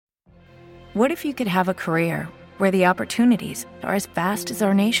What if you could have a career where the opportunities are as vast as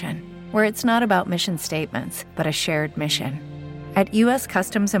our nation, where it's not about mission statements, but a shared mission? At U.S.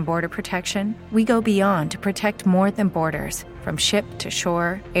 Customs and Border Protection, we go beyond to protect more than borders. From ship to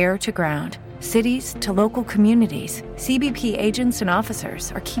shore, air to ground, cities to local communities, CBP agents and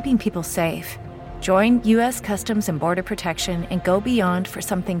officers are keeping people safe. Join U.S. Customs and Border Protection and go beyond for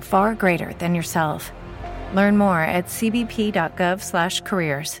something far greater than yourself. Learn more at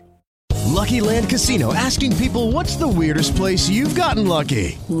cbp.gov/careers. Lucky Land Casino, asking people, what's the weirdest place you've gotten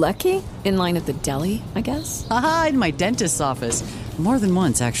lucky? Lucky? In line at the deli, I guess? Aha, in my dentist's office. More than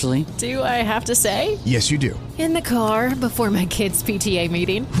once, actually. Do I have to say? Yes, you do. In the car before my kids' PTA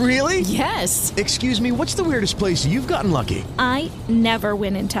meeting. Really? Yes. Excuse me, what's the weirdest place you've gotten lucky? I never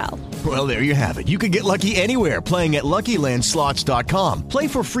win and tell. Well, there you have it. You can get lucky anywhere, playing at LuckyLandSlots.com. Play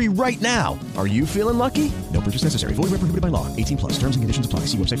for free right now. Are you feeling lucky? No purchase necessary. Void where prohibited by law. 18+. Terms and conditions apply.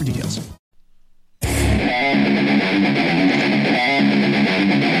 See website for details.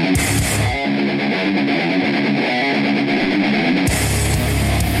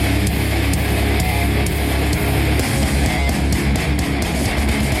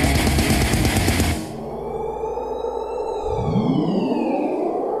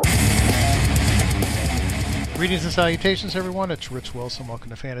 Greetings and salutations, everyone. It's Rich Wilson.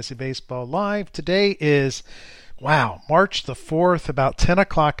 Welcome to Fantasy Baseball Live. Today is, March the 4th, about 10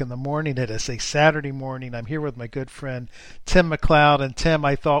 o'clock in the morning. It is a Saturday morning. I'm here with my good friend Tim McLeod. And Tim,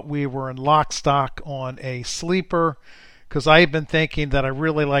 I thought we were in lock stock on a sleeper because I've been thinking that I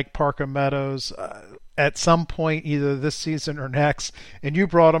really like Parker Meadows at some point, either this season or next. And you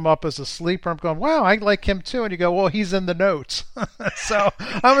brought him up as a sleeper. I'm going, wow, I like him too. And you go, well, he's in the notes. So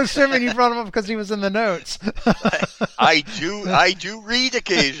I'm assuming you brought him up because he was in the notes. I do read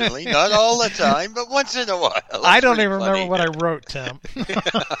occasionally, not all the time, but once in a while. I don't even remember what I wrote, Tim.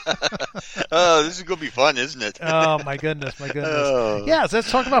 Oh, this is going to be fun, isn't it? Oh, my goodness. Yeah, so let's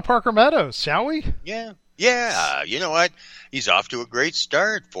talk about Parker Meadows, shall we? Yeah. You know what? He's off to a great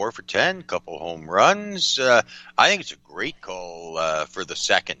start, 4 for 10, couple home runs. I think it's a great call for the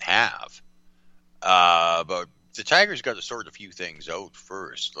second half. But the Tigers got to sort a few things out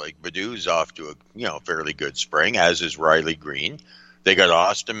first. Like Badu's off to a fairly good spring, as is Riley Green. They got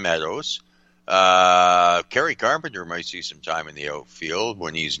Austin Meadows. Kerry Carpenter might see some time in the outfield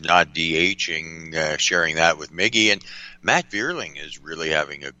when he's not DHing, sharing that with Miggy. And Matt Vierling is really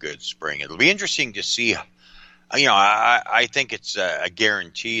having a good spring. It'll be interesting to see. I think it's a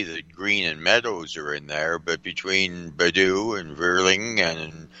guarantee that Green and Meadows are in there, but between Badu and Vierling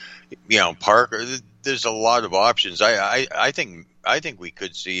and Parker, there's a lot of options. I think we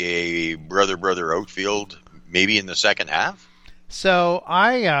could see a brother outfield maybe in the second half. So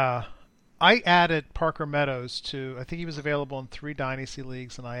I added Parker Meadows to, I think he was available in 3 dynasty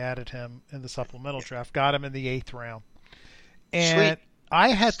leagues, and I added him in the supplemental draft. Got him in the 8th round. And Sweet. I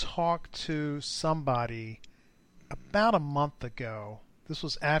had talked to somebody about a month ago. This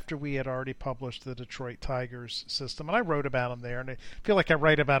was after we had already published the Detroit Tigers system, and I wrote about him there, and I feel like I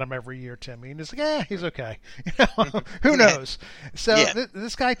write about him every year, Timmy. And it's like, he's okay. Who knows? So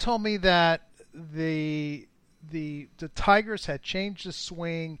this guy told me that the Tigers had changed the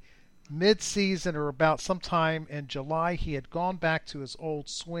swing mid-season or about sometime in July. He had gone back to his old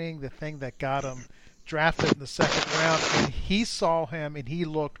swing, the thing that got him drafted in the 2nd round, and he saw him, and he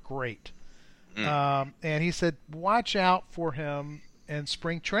looked great. And he said, watch out for him in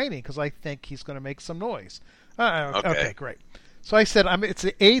spring training because I think he's going to make some noise. Okay, great. So I said, it's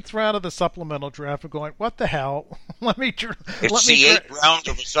the 8th round of the supplemental draft. I'm going, what the hell? It's the 8th round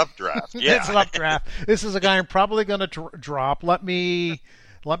of a sub-draft. Yeah. It's a sub-draft. This is a guy I'm probably going to drop. Let me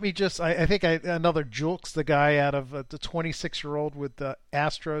just, I think another Julks, the guy out of the 26-year-old with the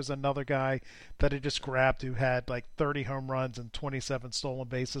Astros, another guy that I just grabbed who had like 30 home runs and 27 stolen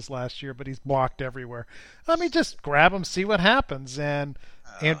bases last year, but he's blocked everywhere. Let me just grab him, see what happens. And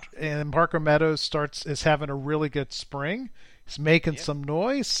Parker Meadows is having a really good spring. He's making some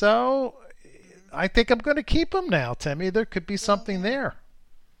noise. So I think I'm going to keep him now, Timmy. There could be something there.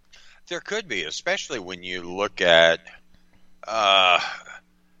 There could be, especially when you look at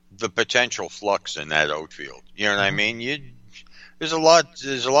the potential flux in that outfield. You know what I mean? There's a lot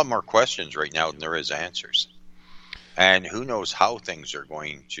more questions right now than there is answers. And who knows how things are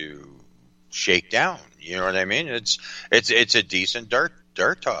going to shake down. You know what I mean? It's a decent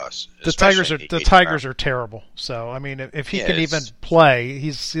dart toss. The Tigers are terrible. So I mean, if he can even play,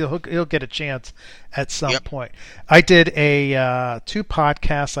 he'll get a chance at some point. I did a 2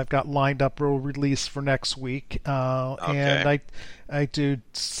 podcasts I've got lined up. Will release for next week, and I do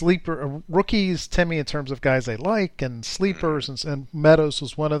sleeper rookies, Timmy, in terms of guys I like, and sleepers, and Meadows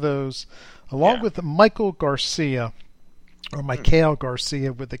was one of those, along with Michael Garcia. Or Mikael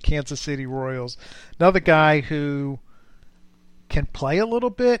Garcia with the Kansas City Royals. Another guy who can play a little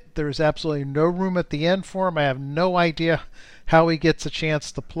bit. There's absolutely no room at the end for him. I have no idea how he gets a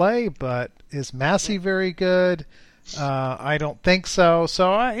chance to play, but is Massey very good? I don't think so.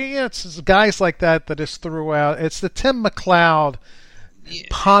 So it's guys like that is throughout. It's the Tim McLeod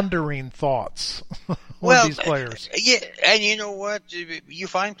pondering thoughts on these players. Yeah, and you know what? You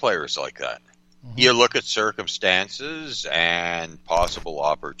find players like that. You look at circumstances and possible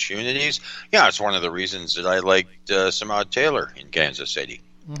opportunities. Yeah, it's one of the reasons that I liked Samad Taylor in Kansas City.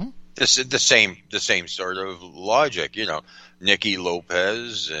 This is the same sort of logic. You know, Nicky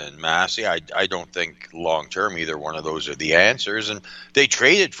Lopez and Massey. I don't think long term either one of those are the answers. And they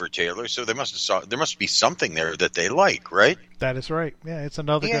traded for Taylor, so there must be something there that they like, right? That is right. Yeah, it's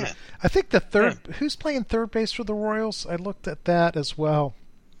another good. I think the third. Who's playing third base for the Royals? I looked at that as well.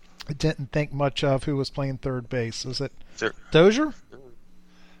 I didn't think much of who was playing third base. Is it Dozier?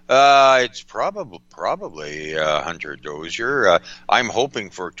 It's probably Hunter Dozier. I'm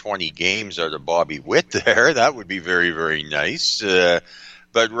hoping for 20 games out of Bobby Witt there. That would be very, very nice.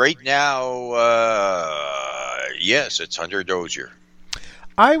 But right now, yes, it's Hunter Dozier.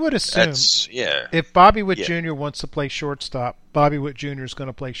 I would assume if Bobby Witt Jr. wants to play shortstop, Bobby Witt Jr. is going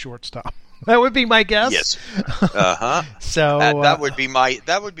to play shortstop. That would be my guess. Yes. So that would be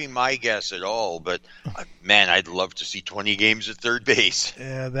my guess at all. But man, I'd love to see 20 games at third base.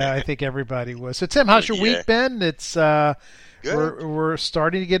 Yeah, I think everybody was. So Tim, how's your week been? It's we're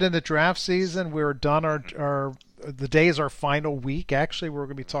starting to get into draft season. We're done the day is our final week. Actually, we're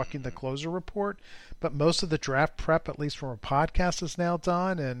going to be talking the closer report, but most of the draft prep, at least from our podcast, is now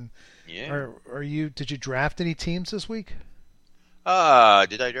done. And did you draft any teams this week?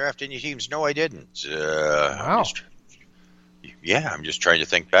 Did I draft any teams? No, I didn't. Wow. I'm just trying to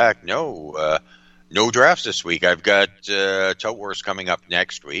think back. No drafts this week. I've got Tout Wars coming up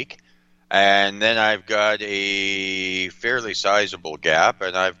next week, and then I've got a fairly sizable gap,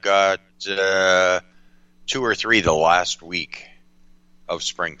 and I've got 2 or 3 the last week of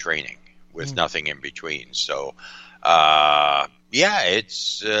spring training with nothing in between. So,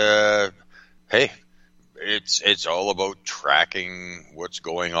 it's hey. It's all about tracking what's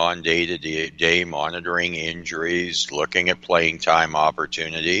going on day to day, monitoring injuries, looking at playing time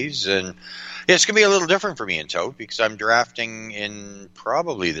opportunities, and it's going to be a little different for me in Tout because I'm drafting in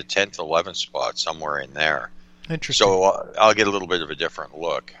probably the 10th, 11th spot, somewhere in there. Interesting. So I'll get a little bit of a different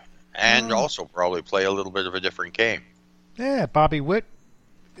look, and also probably play a little bit of a different game. Yeah, Bobby Witt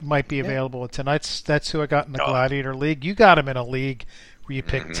might be available tonight's. That's who I got in the Gladiator League. You got him in a league where you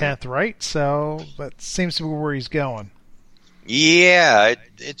picked 10th, right? So that seems to be where he's going. Yeah,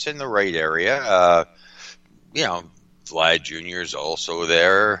 it's in the right area. Vlad Jr. is also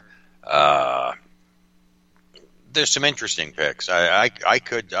there. There's some interesting picks. I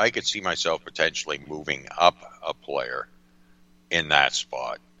could see myself potentially moving up a player in that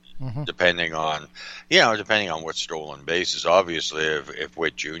spot, depending on what stolen bases. Obviously, if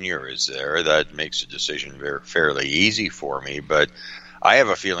Witt Jr. is there, that makes the decision fairly easy for me. But I have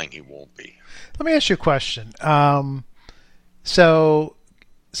a feeling he won't be. Let me ask you a question. So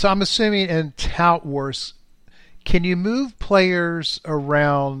I'm assuming in Tout Wars, can you move players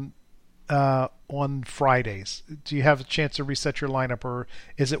around on Fridays? Do you have a chance to reset your lineup, or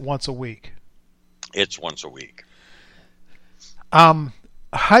is it once a week? It's once a week.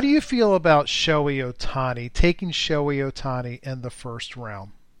 How do you feel about Shohei Ohtani, taking Shohei Ohtani in the first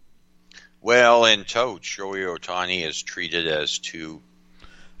round? Well, in Tout, Shohei Ohtani is treated as 2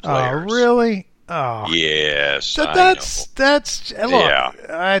 players. Oh, really? Oh, yes. That's just not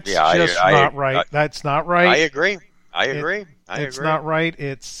right. That's not right. I agree. It's not right.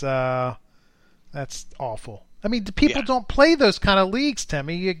 It's that's awful. I mean, people don't play those kind of leagues,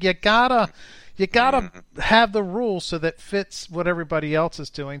 Timmy. You gotta have the rules so that fits what everybody else is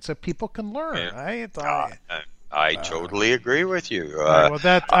doing, so people can learn. Right? I totally agree with you.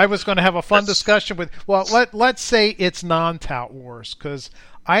 I was going to have a fun discussion with. Well, let's say it's non-Tout Wars, because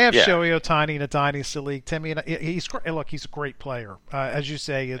I have Shohei Ohtani in a dynasty league. Timmy, and he's a great player. As you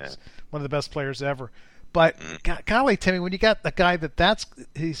say, it's one of the best players ever. But golly, Timmy, when you got a guy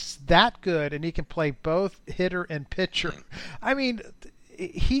he's that good and he can play both hitter and pitcher, I mean,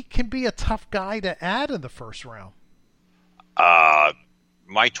 he can be a tough guy to add in the first round.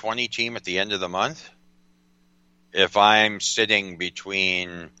 my 20 team at the end of the month, if I'm sitting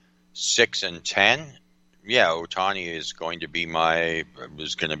between 6 and 10, yeah, Ohtani is going to be my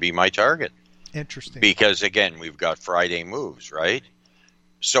target. Interesting. Because again, we've got Friday moves, right?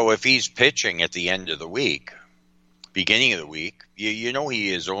 So if he's pitching at the end of the week, beginning of the week, you know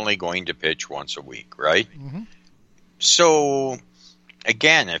he is only going to pitch once a week, right? Mm-hmm. So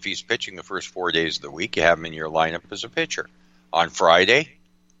again, if he's pitching the first 4 days of the week, you have him in your lineup as a pitcher. On Friday,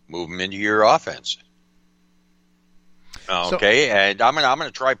 move him into your offense. Okay, and I'm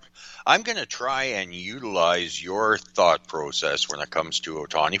gonna try and utilize your thought process when it comes to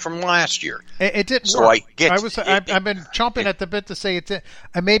Ohtani from last year. It didn't work. I've been chomping at the bit to say it.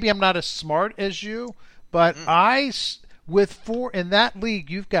 Maybe I'm not as smart as you, but with 4 in that league,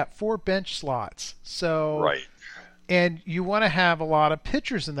 you've got 4 bench slots. So right, and you want to have a lot of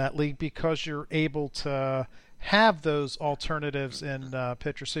pitchers in that league because you're able to have those alternatives in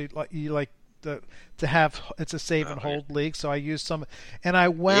pitchers. So you like to have, it's a save and hold league, so I used some, and I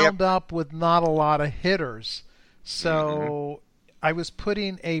wound up with not a lot of hitters, so I was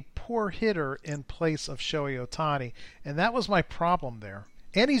putting a poor hitter in place of Shohei Ohtani, and that was my problem there.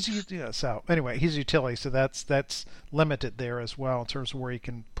 And he's so anyway, he's utility, so that's limited there as well in terms of where you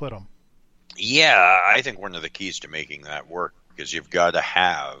can put him. Yeah, I think one of the keys to making that work, because you've got to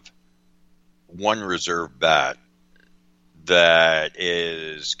have one reserve bat that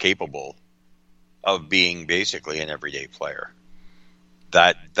is capable of being basically an everyday player.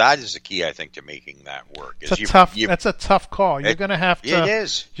 That is the key, I think, to making that work. That's a tough call. You're going to have to. It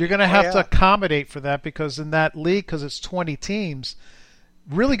is. You're going to have to accommodate for that, because in that league, because it's 20 teams,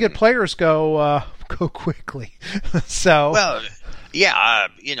 really good players go quickly. So well, yeah,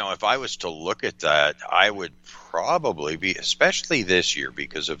 if I was to look at that, I would probably be, especially this year,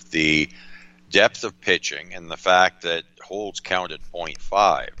 because of the depth of pitching and the fact that holds count at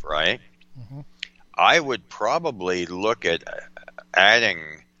 0.5, right? Mm-hmm. I would probably look at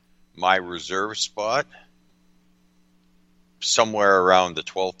adding my reserve spot somewhere around the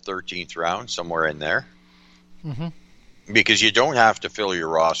 12th, 13th round, somewhere in there. Mm-hmm. Because you don't have to fill your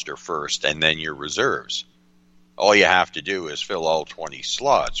roster first and then your reserves. All you have to do is fill all 20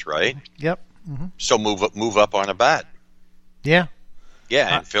 slots, right? Yep. Mm-hmm. So move up on a bat. Yeah.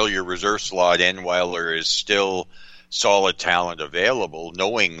 Yeah, and fill your reserve slot in while there is still solid talent available,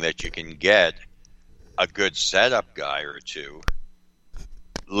 knowing that you can get a good setup guy or two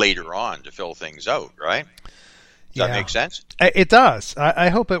later on to fill things out, right? Does that make sense? It does. I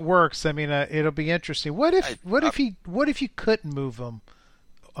hope it works. I mean, it'll be interesting. What if you couldn't move him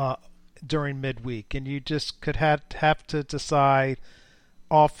during midweek, and you just could have to decide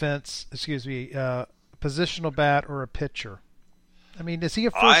positional bat or a pitcher? I mean, is he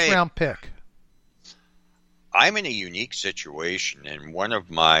a first-round pick? I'm in a unique situation. In one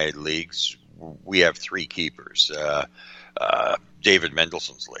of my leagues, we have 3 keepers. David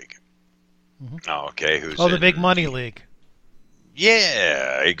Mendelson's league. Mm-hmm. Okay, the big money league.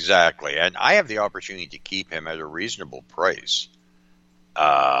 Yeah, exactly. And I have the opportunity to keep him at a reasonable price.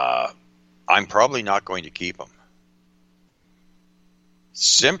 I'm probably not going to keep him.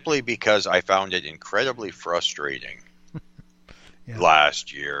 Simply because I found it incredibly frustrating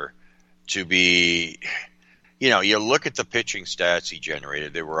last year to be, you look at the pitching stats he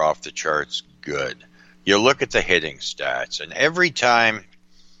generated, they were off the charts good. You look at the hitting stats, and every time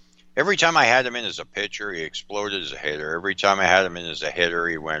I had him in as a pitcher, he exploded as a hitter. Every time I had him in as a hitter,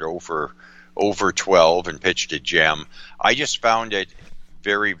 he went over 12 and pitched a gem. I just found it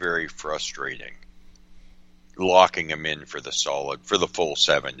very, very frustrating locking him in for the full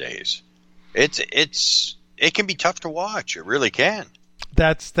 7 days. It can be tough to watch. It really can.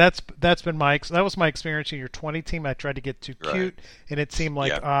 That was my experience in your 20 team. I tried to get too cute, and it seemed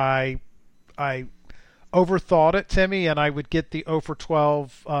like I overthought it, Timmy, and I would get the 0 for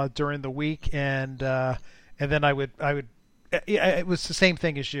 12 during the week, and then I would it was the same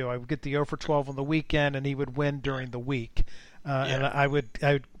thing as you. I would get the 0 for 12 on the weekend, and he would win during the week, and I would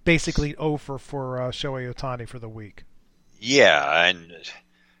basically 0 for Shohei Ohtani for the week. Yeah, and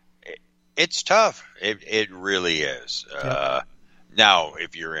it's tough. It really is. Now,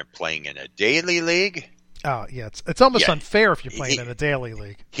 if you're playing in a daily league, it's almost unfair if you're playing in a daily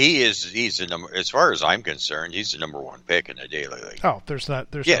league. He's the number, as far as I'm concerned, he's the number 1 pick in a daily league. Oh, there's no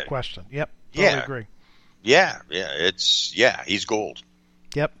question. Yep, totally agree. He's gold.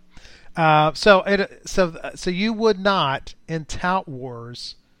 Yep. So you would not in Tout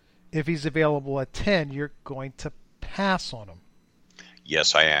Wars, if he's available at 10, you're going to pass on him.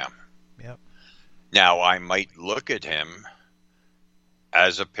 Yes, I am. Yep. Now I might look at him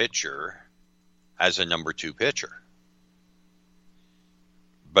as a pitcher, as a number 2 pitcher.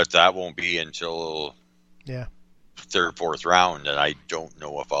 but that won't be until third, fourth round, and I don't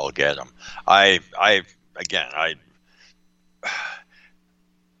know if I'll get him.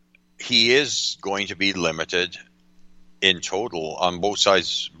 He is going to be limited in total on both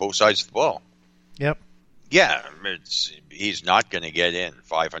sides of the ball. Yep. Yeah, he's not going to get in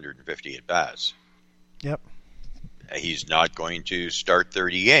 550 at bats. Yep. He's not going to start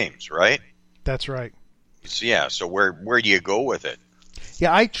 30 games, right? That's right. So where do you go with it?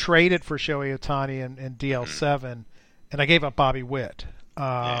 Yeah, I traded for Shohei Ohtani in DL7, and I gave up Bobby Witt,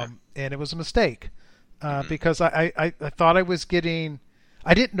 and it was a mistake because I thought I was getting.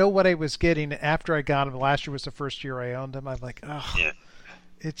 I didn't know what I was getting after I got him. Last year was the first year I owned him. I'm like, oh,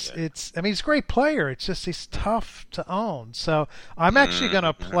 it's. I mean, he's a great player. It's just he's tough to own. So I'm actually going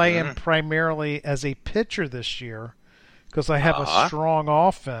to play him primarily as a pitcher this year because I have a strong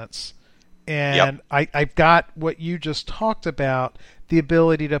offense, and I've got what you just talked about, the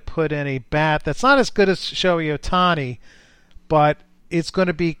ability to put in a bat that's not as good as Shohei Ohtani, but it's going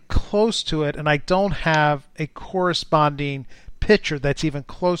to be close to it, and I don't have a corresponding pitcher that's even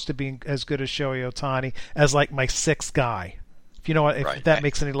close to being as good as Shohei Ohtani as like my sixth guy. If you know what, if that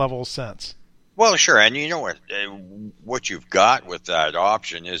makes any level of sense. Well, sure, and you know what you've got with that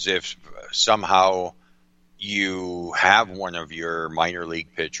option is if somehow you have one of your minor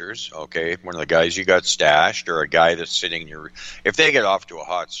league pitchers, okay, one of the guys you got stashed, or a guy that's sitting your. If they get off to a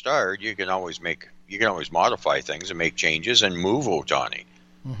hot start, you can always modify things and make changes and move Ohtani.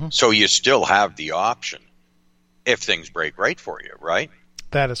 Mm-hmm. So you still have the option if things break right for you, right?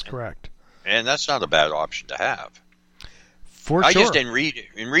 That is correct. And that's not a bad option to have. For sure. I just in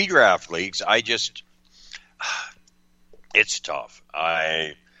redraft leagues, it's tough.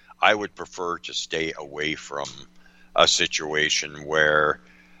 I would prefer to stay away from a situation where,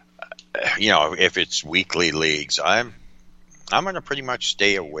 if it's weekly leagues, I'm going to pretty much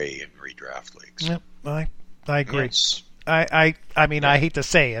stay away in redraft leagues. Yep, I agree. Yes. I mean, I hate to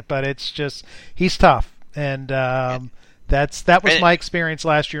say it, but it's just he's tough, and that was my experience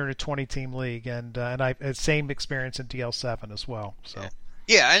last year in a 20-team league, and I same experience in DL7 as well. So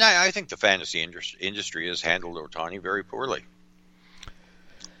yeah, and I think the fantasy industry has handled Ohtani very poorly.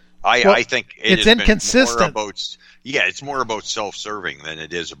 I think it's inconsistent. It's more about self-serving than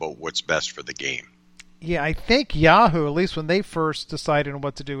it is about what's best for the game. Yeah, I think Yahoo, at least when they first decided on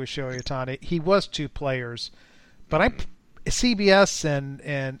what to do with Shohei Ohtani, he was two players. But CBS and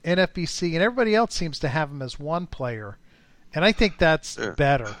NFBC and everybody else seems to have him as one player. And I think that's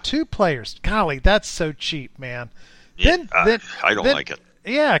better. Two players. Golly, that's so cheap, man. Yeah, I don't like it.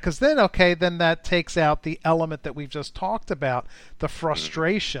 Yeah, because then that takes out the element that we've just talked about, the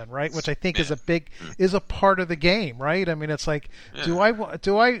frustration, right? Which I think is a part of the game, right? I mean, it's like, do I want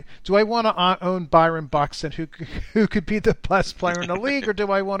to own Byron Buxton, who could be the best player in the league, or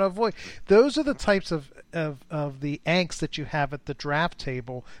do I want to avoid? Those are the types of the angst that you have at the draft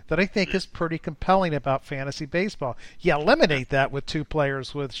table that I think is pretty compelling about fantasy baseball. You eliminate that with two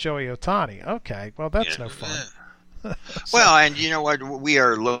players with Shohei Ohtani. Okay, well, that's no fun. Well, and you know what? We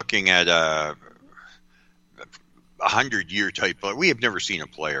are looking at a 100-year type player. We have never seen a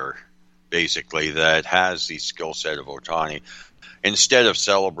player, basically, that has the skill set of Ohtani. Instead of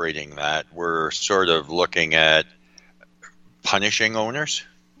celebrating that, we're sort of looking at punishing owners.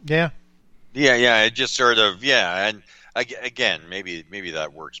 Yeah. Yeah, it just sort of, and again, maybe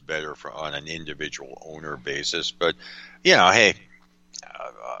that works better on an individual owner basis. But, hey,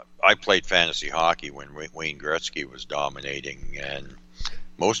 I played fantasy hockey when Wayne Gretzky was dominating, and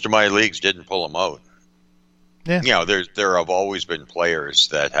most of my leagues didn't pull him out. Yeah. There have always been players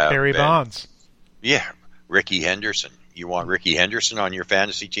that have Barry Bonds. Yeah, Ricky Henderson. You want Ricky Henderson on your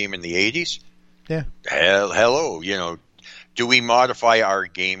fantasy team in the 80s? Yeah. Hello, do we modify our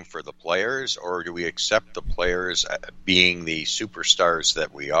game for the players, or do we accept the players being the superstars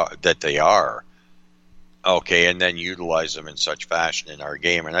that they are? Okay, and then utilize them in such fashion in our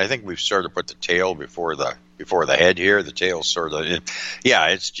game. And I think we've sort of put the tail before the head here. The tail sort of,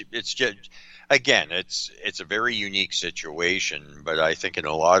 it's just, again, it's a very unique situation, but I think in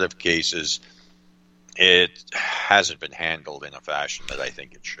a lot of cases it hasn't been handled in a fashion that I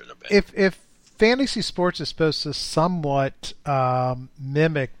think it should have been. If fantasy sports is supposed to somewhat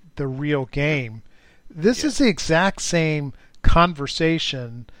mimic the real game, this is the exact same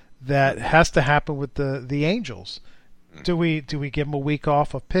conversation that has to happen with the Angels. Do we give them a week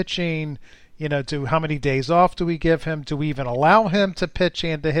off of pitching? How many days off do we give him? Do we even allow him to pitch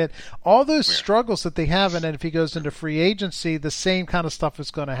and to hit? All those struggles that they have, and then if he goes into free agency, the same kind of stuff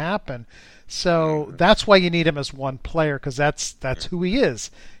is going to happen. So that's why you need him as one player, because that's who he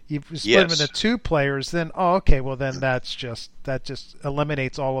is. You split him into two players, then then that just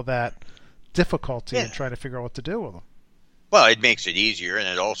eliminates all of that difficulty in trying to figure out what to do with him. Well, it makes it easier, and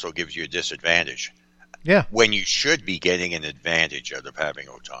it also gives you a disadvantage. Yeah. When you should be getting an advantage out of having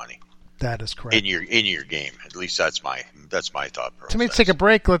Ohtani. That is correct. In your game. At least that's my thought process. To me, let's take a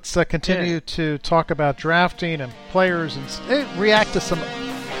break. Let's continue to talk about drafting and players and overreact to some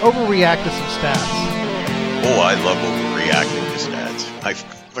stats. Oh, I love overreacting to stats.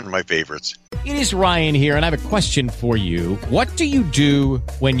 One of my favorites. It is Ryan here, and I have a question for you. What do you do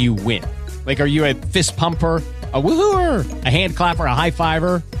when you win? Like, are you a fist pumper, a woohooer, a hand clapper, a high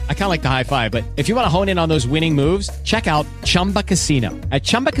fiver? I kind of like the high five, but if you want to hone in on those winning moves, check out Chumba Casino. At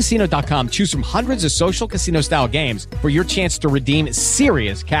ChumbaCasino.com, choose from hundreds of social casino-style games for your chance to redeem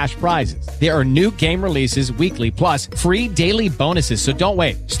serious cash prizes. There are new game releases weekly, plus free daily bonuses, so don't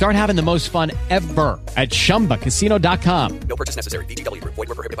wait. Start having the most fun ever at ChumbaCasino.com. No purchase necessary. VGW. Void where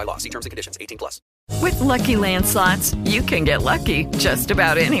prohibited by law. See terms and conditions. 18+. With Lucky Land Slots, you can get lucky just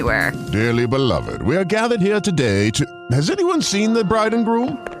about anywhere. Dearly beloved, we are gathered here today to... Has anyone seen the bride and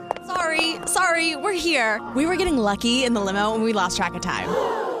groom? Sorry, we're here. We were getting lucky in the limo and we lost track of time.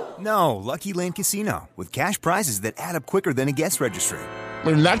 No, Lucky Land Casino, with cash prizes that add up quicker than a guest registry.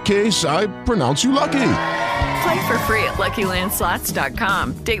 In that case, I pronounce you lucky. Play for free at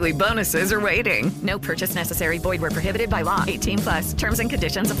LuckyLandSlots.com. Daily bonuses are waiting. No purchase necessary. Void where prohibited by law. 18+. Terms and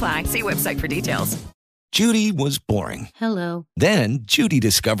conditions apply. See website for details. Judy was boring. Hello. Then Judy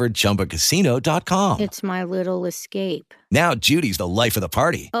discovered ChumbaCasino.com. It's my little escape. Now Judy's the life of the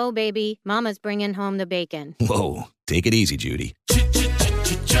party. Oh, baby, mama's bringing home the bacon. Whoa, take it easy, Judy.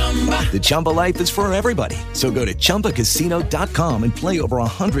 The Chumba life is for everybody. So go to ChumbaCasino.com and play over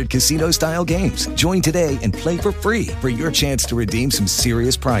 100 casino-style games. Join today and play for free for your chance to redeem some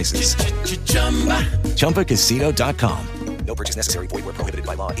serious prizes. ChumbaCasino.com. No purchase necessary. Void where prohibited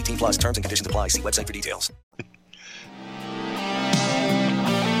by law. 18+. Terms and conditions apply. See website for details.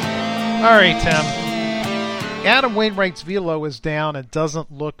 All right, Tim. Adam Wainwright's velo is down and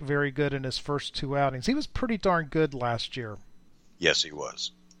doesn't look very good in his first two outings. He was pretty darn good last year. Yes, he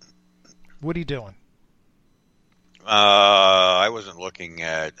was. What are you doing? I wasn't looking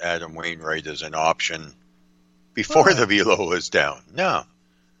at Adam Wainwright as an option before the velo was down. No.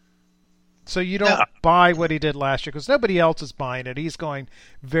 So you don't buy what he did last year because nobody else is buying it. He's going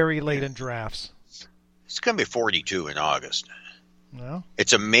very late in drafts. He's going to be 42 in August. No.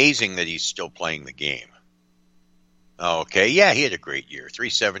 It's amazing that he's still playing the game. Okay, yeah, he had a great year.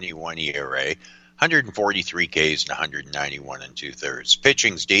 3.71 ERA, 143 Ks and 191 2/3.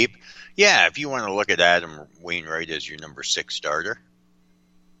 Pitching's deep. Yeah, if you want to look at Adam Wainwright as your number 6 starter,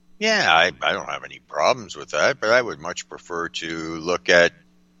 yeah, I don't have any problems with that, but I would much prefer to look at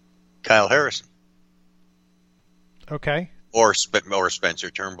Kyle Harrison. Okay. Or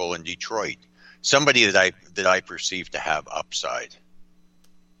Spencer Turnbull in Detroit. Somebody that I perceive to have upside.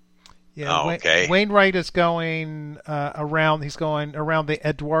 Yeah, okay. Wainwright is going around. He's going around the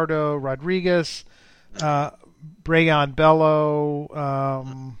Eduardo Rodriguez, Brayan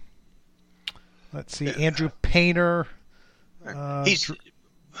Bello. Let's see, Andrew Painter. He's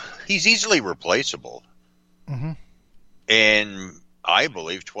easily replaceable. Mm-hmm. In, I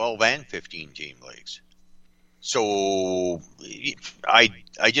believe, 12 and 15 team leagues. So I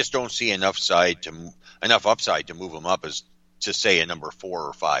just don't see enough upside to move him up as to say a number 4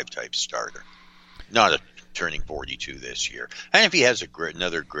 or 5 type starter. Not a turning 42 this year. And if he has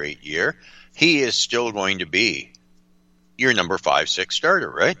another great year, he is still going to be your number 5, 6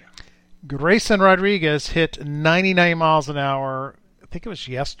 starter, right? Grayson Rodriguez hit 99 miles an hour. I think it was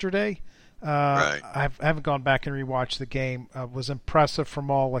yesterday. Right. I haven't gone back and rewatched the game. Was impressive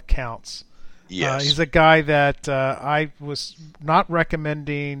from all accounts. Yes. He's a guy that I was not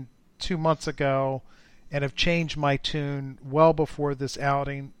recommending 2 months ago and have changed my tune well before this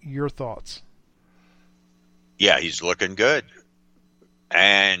outing. Your thoughts? Yeah, he's looking good.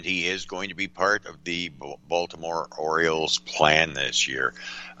 And he is going to be part of the Baltimore Orioles plan this year.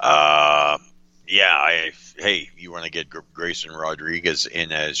 Hey, you want to get Grayson Rodriguez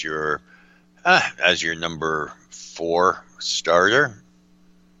in as your number 4 starter?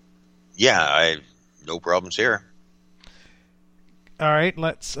 Yeah, no problems here. All right,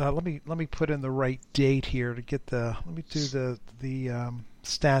 let's let me put in the right date here to get the. Let me do the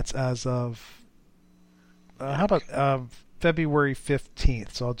stats as of. How about February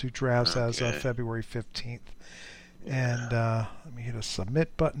 15th? So I'll do drafts as of February 15th. And let me hit a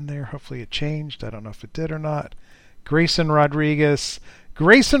submit button there. Hopefully it changed. I don't know if it did or not. Grayson Rodriguez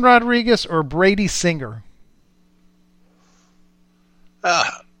or Brady Singer?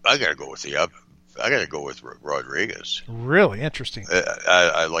 I gotta go with Rodriguez. Really interesting.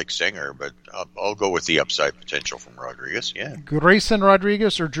 I like Singer, but I'll go with the upside potential from Rodriguez. Yeah. Grayson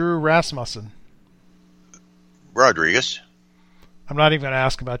Rodriguez or Drew Rasmussen? Rodriguez. I'm not even going to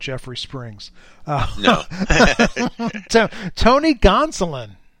ask about Jeffrey Springs. No. Tony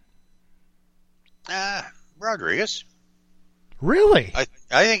Gonsolin. Rodriguez. Really? I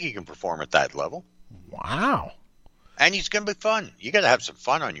think he can perform at that level. Wow. And he's going to be fun. You got to have some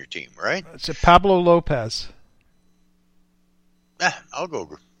fun on your team, right? It's Pablo Lopez. I'll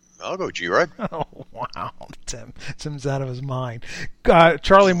go G-Rod. Oh, wow. Tim's out of his mind.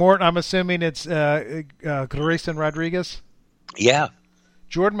 Charlie Morton, I'm assuming it's Grayson Rodriguez? Yeah.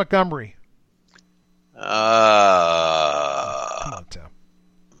 Jordan Montgomery. Come on, Tim.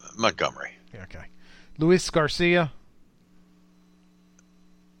 Montgomery. Okay. Luis Garcia.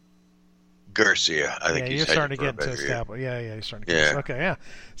 I think he's you're starting to get into establish. Yeah, you're starting to get okay, yeah.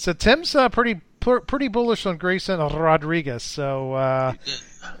 So Tim's pretty bullish on Grayson Rodriguez. So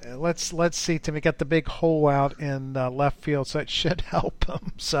let's see, Tim. He got the big hole out in left field, so it should help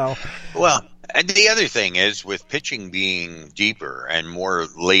him. So and the other thing is, with pitching being deeper and more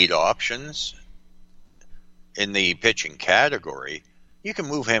late options in the pitching category, you can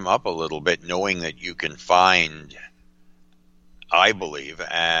move him up a little bit, knowing that you can find, I believe,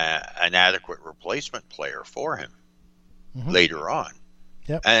 an adequate replacement player for him later on.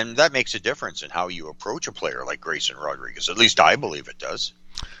 Yep. And that makes a difference in how you approach a player like Grayson Rodriguez. At least I believe it does.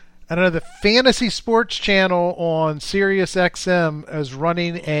 I know the Fantasy Sports Channel on Sirius XM is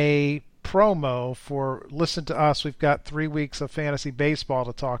running a promo for Listen to Us. We've got 3 weeks of fantasy baseball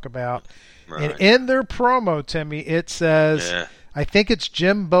to talk about. Right. And in their promo, Timmy, it says, I think it's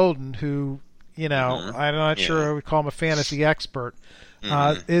Jim Bowden, who, I'm not sure we call him a fantasy expert,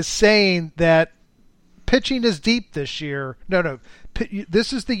 is saying that pitching is deep this year. No,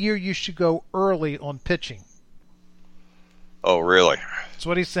 this is the year you should go early on pitching. Oh, really? That's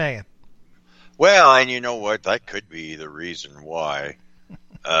what he's saying. Well, and you know what? That could be the reason why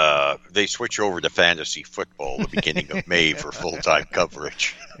they switch over to fantasy football the beginning of May for full-time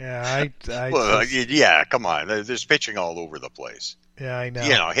coverage. Yeah, come on. There's pitching all over the place. Yeah, I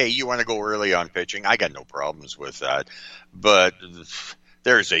know. Hey, you want to go early on pitching? I got no problems with that. But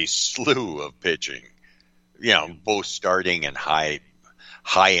there's a slew of pitching, both starting and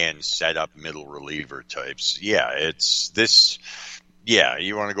high-end setup middle reliever types. Yeah, it's this. Yeah,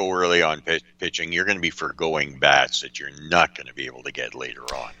 you want to go early on pitching, you're going to be forgoing bats that you're not going to be able to get later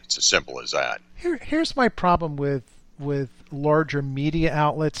on. It's as simple as that. Here's my problem with larger media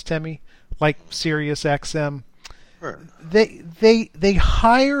outlets, Timmy, like Sirius XM. Sure. They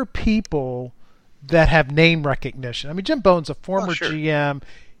hire people that have name recognition. I mean, Jim Bowen's a former GM.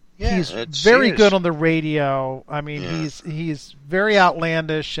 Yeah, he's very good on the radio. I mean, he's very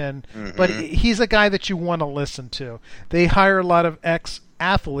outlandish, but he's a guy that you want to listen to. They hire a lot of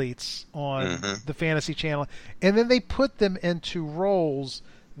ex-athletes on the Fantasy Channel, and then they put them into roles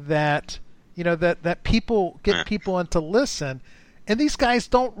that that people get people in to listen. And these guys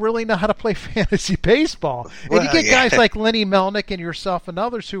don't really know how to play fantasy baseball. And you get guys like Lenny Melnick and yourself and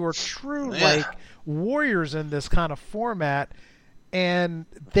others who are true warriors in this kind of format, and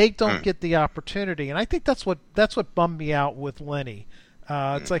they don't get the opportunity. And I think that's what bummed me out with Lenny.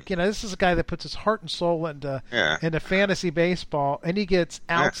 It's like, this is a guy that puts his heart and soul into fantasy baseball, and he gets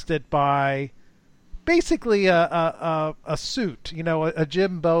ousted by basically a suit, a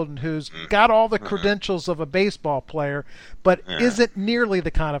Jim Bowden who's got all the credentials of a baseball player, but isn't nearly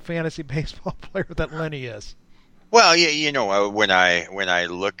the kind of fantasy baseball player that Lenny is. Well, when I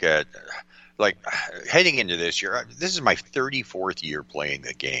look at, like, heading into this year, this is my 34th year playing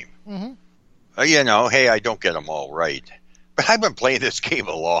the game. Hey, I don't get them all right, but I've been playing this game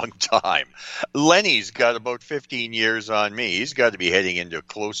a long time. Lenny's got about 15 years on me. He's got to be heading into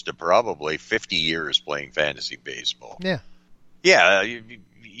close to probably 50 years playing fantasy baseball. Yeah. Yeah,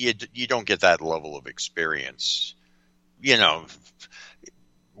 you don't get that level of experience.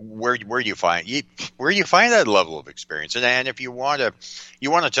 Where do you find that level of experience? And if you want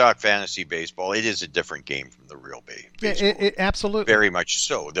to talk fantasy baseball, it is a different game from the real baseball. Yeah, absolutely. Very much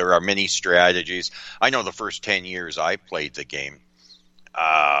so. There are many strategies. I know the first 10 years I played the game,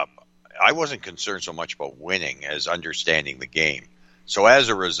 I wasn't concerned so much about winning as understanding the game. So as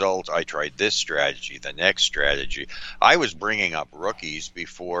a result, I tried this strategy, the next strategy. I was bringing up rookies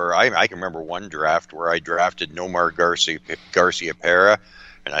before. I can remember one draft where I drafted Nomar Garcia Pera,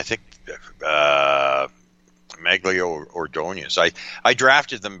 and I think Meglio Ordonez. I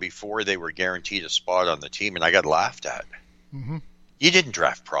drafted them before they were guaranteed a spot on the team, and I got laughed at. Mm-hmm. You didn't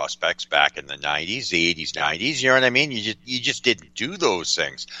draft prospects back in the 90s, the 80s, 90s. You know what I mean? You just didn't do those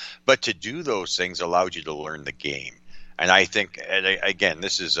things. But to do those things allowed you to learn the game. And I think, again,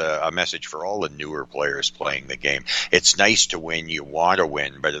 this is a message for all the newer players playing the game. It's nice to win. You want to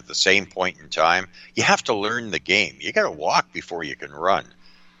win. But at the same point in time, you have to learn the game. You got to walk before you can run.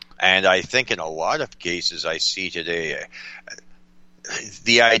 And I think in a lot of cases I see today,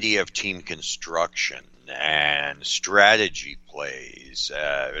 the idea of team construction and strategy plays,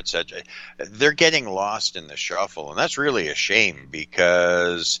 etc., they're getting lost in the shuffle. And that's really a shame,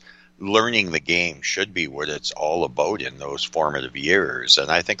 because learning the game should be what it's all about in those formative years.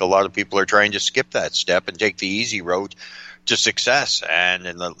 And I think a lot of people are trying to skip that step and take the easy road to success. And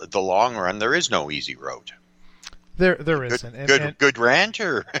in the long run, there is no easy road. There isn't. Good rant,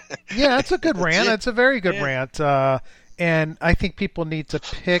 or yeah, it's a good rant. It's a very good rant. And I think people need to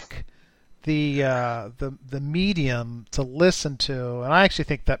pick the medium to listen to. And I actually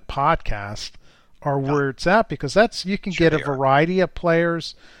think that podcasts are where it's at, because you can get a variety of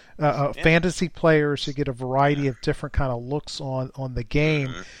players. Fantasy players who get a variety of different kind of looks on the game.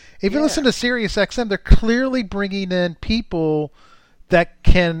 Mm-hmm. If you listen to SiriusXM, they're clearly bringing in people that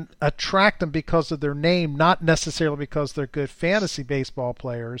can attract them because of their name, not necessarily because they're good fantasy baseball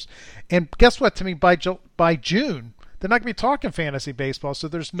players. And guess what? To me, by June, they're not going to be talking fantasy baseball, so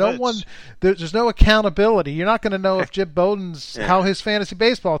there's no there's no accountability. You're not going to know if Jim Bowden's how his fantasy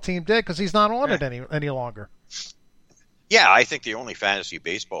baseball team did, because he's not on it any longer. Yeah, I think the only fantasy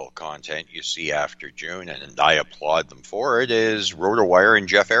baseball content you see after June, and I applaud them for it, is RotoWire and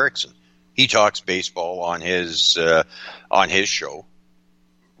Jeff Erickson. He talks baseball on his show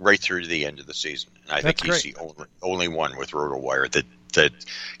right through to the end of the season. And I think he's the only one with RotoWire that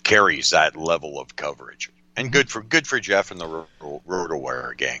carries that level of coverage. And good for Jeff and the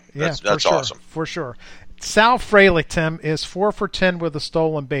RotoWire gang. That's awesome. For sure. Sal Frelick, Tim, is 4 for 10 with a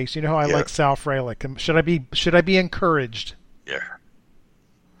stolen base. You know how I like Sal Frelick. Should I be encouraged?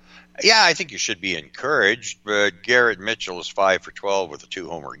 Yeah, I think you should be encouraged. But Garrett Mitchell is 5 for 12 with a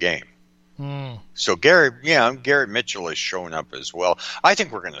 2-homer game. So Garrett Mitchell has shown up as well. I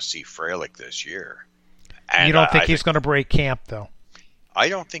think we're going to see Frelick this year. And you don't think he's going to break camp, though? I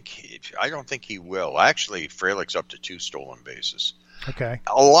don't think he will. Actually, Frelick's up to 2 stolen bases. Okay.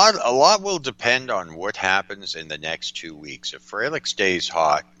 A lot will depend on what happens in the next 2 weeks. If Frelick stays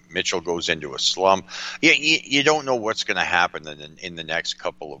hot, Mitchell goes into a slump. You don't know what's going to happen in the next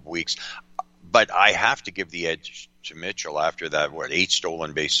couple of weeks. But I have to give the edge to Mitchell after that 8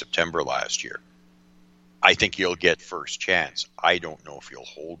 stolen base September last year. I think he'll get first chance. I don't know if he'll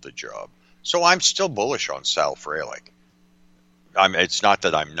hold the job. So I'm still bullish on Sal Frelick. It's not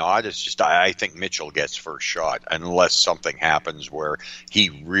that I'm not. It's just I think Mitchell gets first shot unless something happens where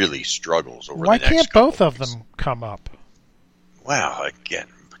he really struggles over the next couple. Why can't both of them come up? Well, again,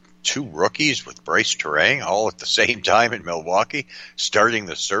 2 rookies with Bryce Terang all at the same time in Milwaukee, starting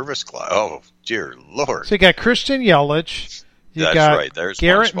the service class. Oh, dear Lord. So you got Christian Yelich, That's right. There's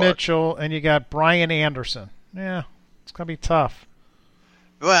Garrett Mitchell, and you got Brian Anderson. Yeah, it's going to be tough.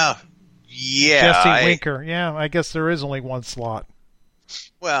 Well, yeah. Jesse Winker. Yeah, I guess there is only one slot.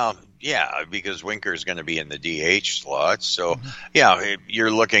 Well, yeah, because Winker's going to be in the DH slot. So, yeah,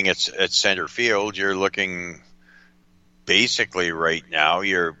 you're looking at center field. You're looking basically right now,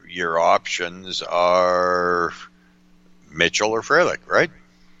 your options are Mitchell or Frelick, right?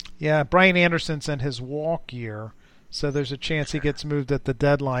 Yeah, Brian Anderson's in his walk year, so there's a chance he gets moved at the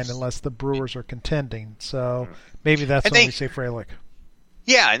deadline unless the Brewers are contending. So maybe that's when we say Frelick.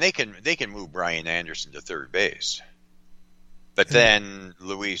 Yeah, and they can move Brian Anderson to third base. But then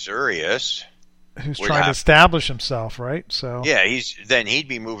Luis Urias, who's trying to establish himself, right? So yeah, he'd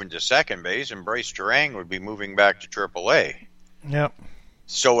be moving to second base, and Bryce Terang would be moving back to AAA. Yep.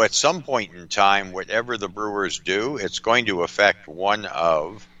 So at some point in time, whatever the Brewers do, it's going to affect one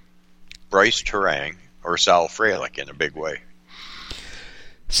of Bryce Terang or Sal Frelick in a big way.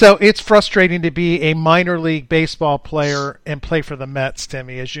 So it's frustrating to be a minor league baseball player and play for the Mets,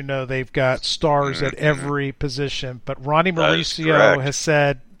 Timmy. As you know, they've got stars at every position. But Ronnie Mauricio has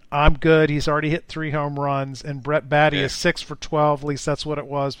said, I'm good. He's already hit 3 home runs. And Brett Baty is 6 for 12. At least that's what it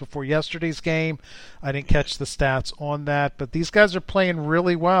was before yesterday's game. I didn't catch the stats on that. But these guys are playing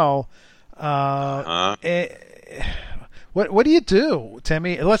really well. What do you do,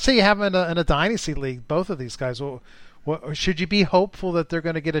 Timmy? Let's say you have them in a dynasty league, both of these guys. Should you be hopeful that they're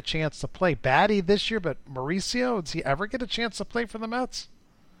going to get a chance to play? Batty this year, but Mauricio, does he ever get a chance to play for the Mets?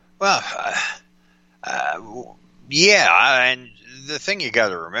 Well, yeah, and the thing you got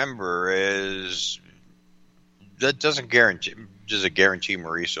to remember is that doesn't guarantee. Does it guarantee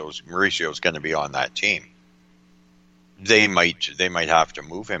Mauricio's going to be on that team? They might have to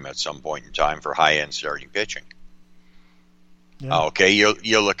move him at some point in time for high end starting pitching. Yeah. Okay,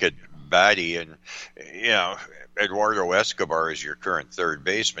 you look at Batty, and Eduardo Escobar is your current third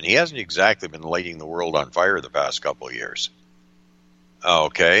baseman. He hasn't exactly been lighting the world on fire the past couple of years.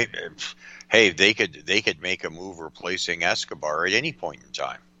 Okay, hey, they could make a move replacing Escobar at any point in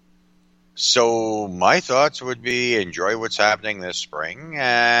time. So my thoughts would be enjoy what's happening this spring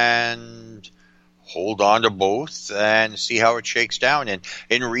and hold on to both and see how it shakes down. And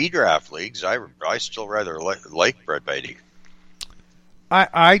in redraft leagues, I still rather like Brett Baty.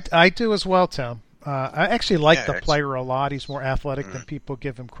 I do as well, Tim. I actually like the player a lot. He's more athletic than people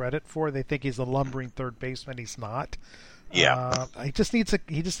give him credit for. They think he's a lumbering third baseman. He's not. Yeah. He just needs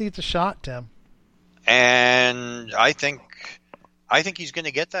a shot, Tim. And I think he's going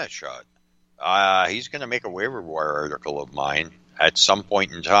to get that shot. He's going to make a waiver wire article of mine at some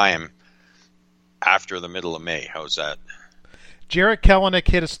point in time after the middle of May. How's that? Jarred Kelenic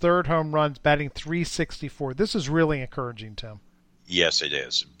hit his third home run, batting .364. This is really encouraging, Tim. Yes, it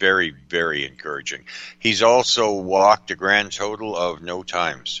is. Very, very encouraging. He's also walked a grand total of no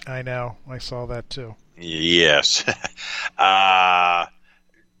times. I know. I saw that too. Yes.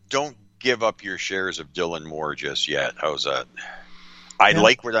 Don't give up your shares of Dylan Moore just yet. How's that? I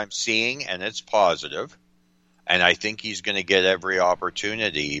like what I'm seeing, and it's positive. And I think he's going to get every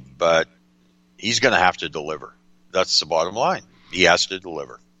opportunity, but he's going to have to deliver. That's the bottom line. He has to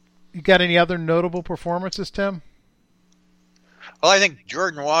deliver. You got any other notable performances, Tim? Well, I think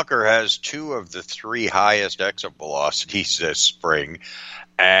Jordan Walker has 2 of the 3 highest exit velocities this spring,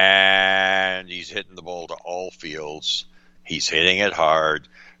 and he's hitting the ball to all fields. He's hitting it hard.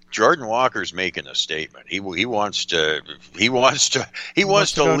 Jordan Walker's making a statement. He wants to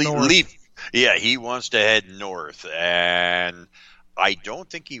leave. Yeah, he wants to head north, and I don't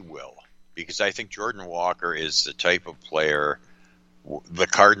think he will, because I think Jordan Walker is the type of player the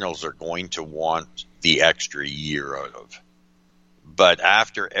Cardinals are going to want the extra year out of. But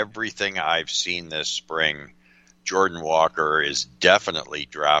after everything I've seen this spring, Jordan Walker is definitely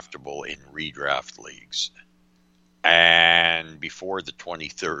draftable in redraft leagues. And before the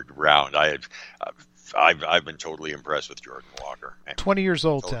 23rd round, I've been totally impressed with Jordan Walker. 20 years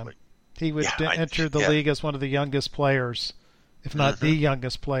old, totally. Tim. He would enter the league as one of the youngest players, if not the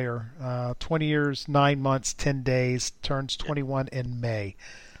youngest player. 20 years, 9 months, 10 days, turns 21 in May.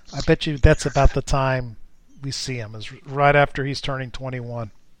 I bet you that's about the time we see him, is right after he's turning 21.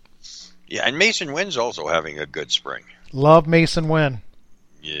 Yeah, and Mason Wynn's also having a good spring. Love Mason Wynn.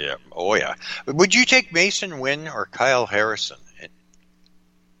 Yeah, oh yeah. Would you take Mason Wynn or Kyle Harrison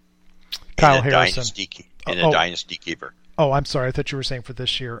Kyle Harrison in a dynasty keeper? Oh, I'm sorry. I thought you were saying for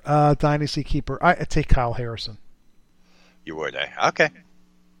this year. Dynasty keeper. I'd take Kyle Harrison. You would, eh? Okay.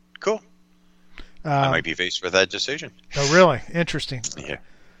 Cool. I might be faced with that decision. Oh, really? Interesting. Yeah.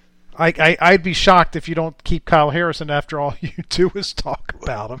 I'd be shocked if you don't keep Kyle Harrison after all you do is talk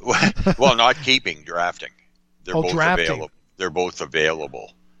about him. Well, not keeping, drafting. They're both drafting. Available. They're both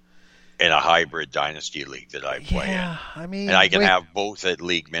available in a hybrid dynasty league that I play in. I mean, and I can have both at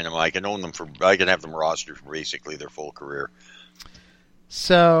league minimum. I can own them I can have them rostered for basically their full career.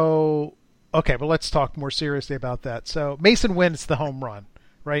 So, okay, but let's talk more seriously about that. So, Mason Wynn's the home run,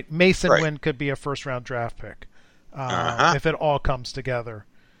 right? Mason Wynn could be a first-round draft pick if it all comes together.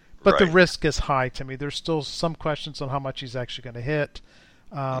 But the risk is high to me. There's still some questions on how much he's actually going to hit.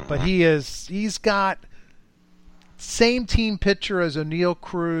 But he's got same team pitcher as O'Neill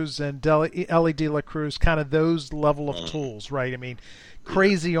Cruz and Ellie De La Cruz, kind of those level of tools, right? I mean,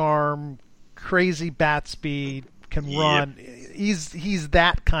 crazy arm, crazy bat speed, can run. He's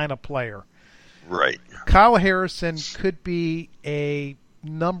that kind of player. Right. Kyle Harrison could be a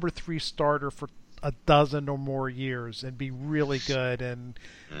number 3 starter for a dozen or more years and be really good, and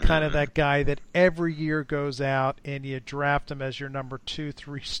kind of that guy that every year goes out and you draft him as your number 2,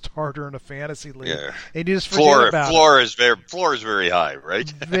 3 starter in a fantasy league. Yeah. And you just forget about it. Floor is very high,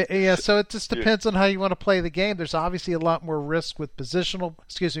 right? Yeah, so it just depends on how you want to play the game. There's obviously a lot more risk with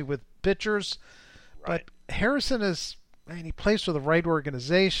with pitchers. Right. But Harrison is, he plays for the right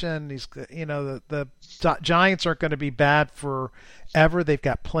organization. He's, the Giants aren't going to be bad forever. They've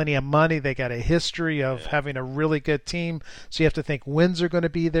got plenty of money. They got a history of having a really good team. So you have to think wins are going to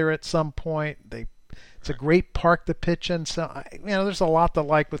be there at some point. It's a great park to pitch in. So there's a lot to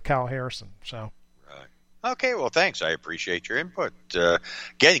like with Kyle Harrison. So. Okay, well, thanks. I appreciate your input.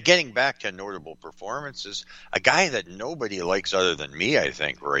 Getting back to notable performances, a guy that nobody likes other than me, I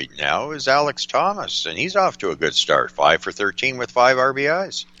think, right now is Alex Thomas, and he's off to a good start. 5 for 13 with 5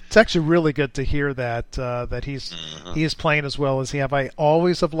 RBIs. It's actually really good to hear that that he is playing as well as he have. I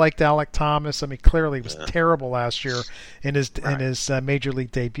always have liked Alek Thomas. I mean, clearly he was terrible last year in his major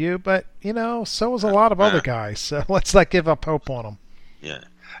league debut, but so was a lot of other guys. So let's not give up hope on him. Yeah.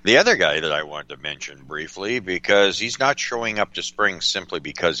 The other guy that I wanted to mention briefly, because he's not showing up to spring simply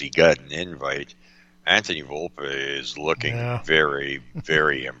because he got an invite. Anthony Volpe is looking very,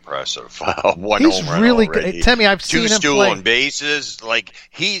 very impressive. One home run really already. Good. Timmy, I've seen him play. 2 stolen bases. Like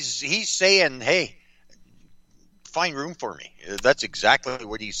he's saying, "Hey, find room for me." That's exactly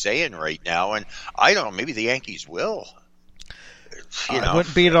what he's saying right now. And I don't know. Maybe the Yankees will. I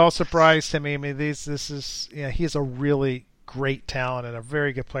wouldn't be at all surprised, Timmy. I mean, he's a really great talent and a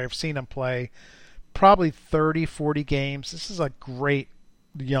very good player. I've seen him play probably 30, 40 games. This is a great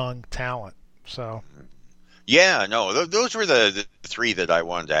young talent. So, yeah, no, those were the 3 that I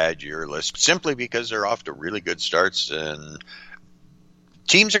wanted to add to your list, simply because they're off to really good starts, and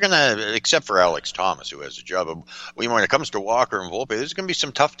teams are going to, except for Alex Thomas, who has a job. When it comes to Walker and Volpe, there's going to be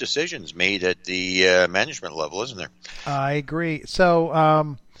some tough decisions made at the management level, isn't there? I agree.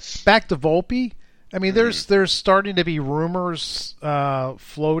 So, back to Volpe. I mean, there's starting to be rumors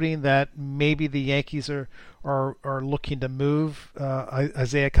floating that maybe the Yankees are looking to move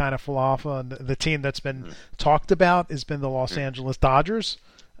Isaiah Kiner-Falefa, and the team that's been talked about has been the Los Angeles Dodgers.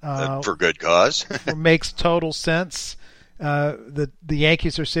 For good cause. Makes total sense. The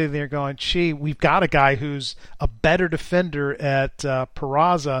Yankees are sitting there going, gee, we've got a guy who's a better defender at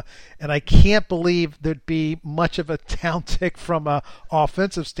Peraza, and I can't believe there'd be much of a downtick from a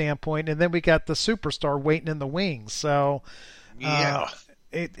offensive standpoint, and then we got the superstar waiting in the wings. So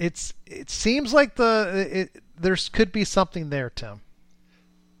it seems like there could be something there, Tim.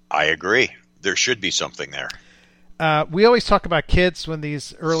 I agree. There should be something there. We always talk about kids when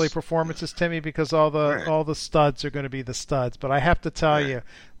these early performances, Timmy, because all the studs are going to be the studs. But I have to tell you,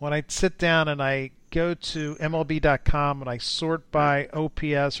 when I sit down and I go to MLB.com and I sort by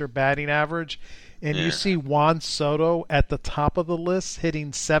OPS or batting average, and you see Juan Soto at the top of the list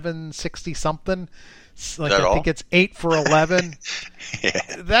hitting 760 something. Like I think it's 8 for 11.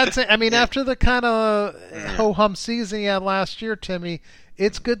 That's it. I mean, after the kind of ho-hum season he had last year, Timmy,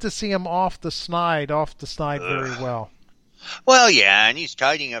 it's good to see him off the snide very well. Well, yeah, and he's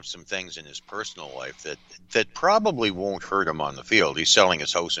tidying up some things in his personal life that probably won't hurt him on the field. He's selling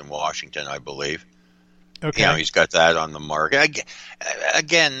his house in Washington, I believe. Okay. He's got that on the market.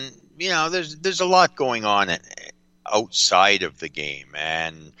 Again, there's a lot going on outside of the game,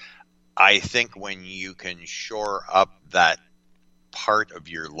 and I think when you can shore up that part of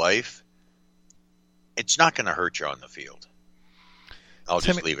your life, it's not going to hurt you on the field. I'll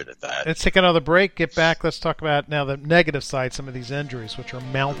just leave it at that. Let's take another break. Get back. Let's talk about now the negative side, some of these injuries, which are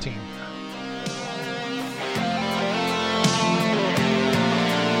mounting.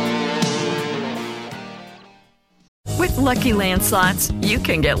 With Lucky Land Slots, you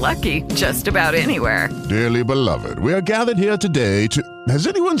can get lucky just about anywhere. Dearly beloved, we are gathered here today to... Has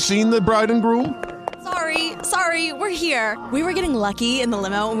anyone seen the bride and groom? Sorry, we're here. We were getting lucky in the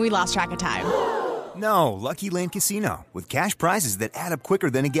limo and we lost track of time. No, Lucky Land Casino, with cash prizes that add up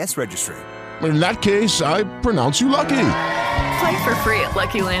quicker than a guest registry. In that case, I pronounce you lucky. Play for free at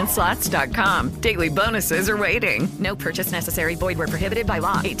LuckyLandSlots.com. Daily bonuses are waiting. No purchase necessary. Void where prohibited by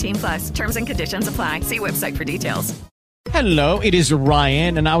law. 18+. Terms and conditions apply. See website for details. Hello, it is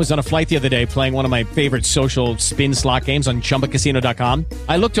Ryan, and I was on a flight the other day playing one of my favorite social spin slot games on ChumbaCasino.com.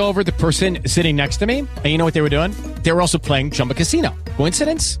 I looked over at the person sitting next to me, and you know what they were doing? They were also playing Chumba Casino.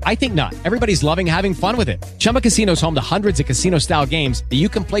 Coincidence? I think not. Everybody's loving having fun with it. Chumba Casino is home to hundreds of casino-style games that you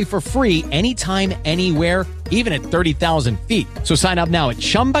can play for free anytime, anywhere, even at 30,000 feet. So sign up now at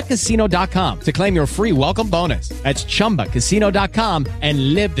ChumbaCasino.com to claim your free welcome bonus. That's ChumbaCasino.com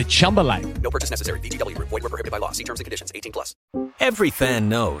and live the Chumba life. No purchase necessary. VGW. Void where prohibited by law. See terms and conditions. 18+. Every fan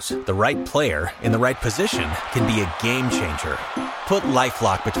knows the right player in the right position can be a game changer. Put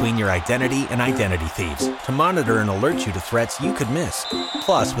LifeLock between your identity and identity thieves to monitor and alert you to threats you could miss.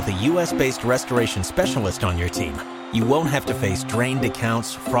 Plus, with a U.S.-based restoration specialist on your team, you won't have to face drained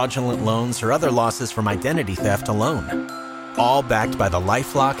accounts, fraudulent loans, or other losses from identity theft alone. All backed by the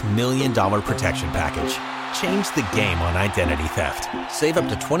LifeLock $1 Million Protection Package. Change the game on identity theft. Save up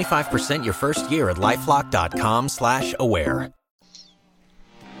to 25% your first year at LifeLock.com/aware.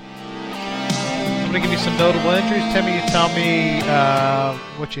 I'm going to give you some notable injuries. Timmy, you tell me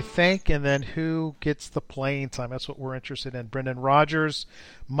what you think, and then who gets the playing time. That's what we're interested in. Brendan Rodgers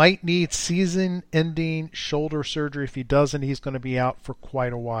might need season-ending shoulder surgery. If he doesn't, he's going to be out for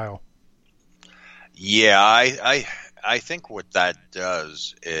quite a while. Yeah, I think what that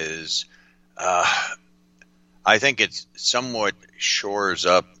does is I think it somewhat shores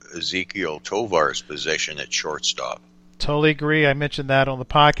up Ezekiel Tovar's position at shortstop. Totally agree. I mentioned that on the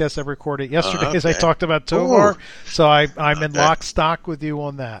podcast I recorded yesterday as I talked about Tovar. So I'm in lock stock with you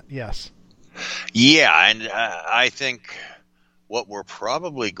on that. Yes. Yeah, and I think what we're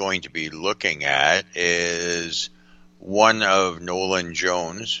probably going to be looking at is one of Nolan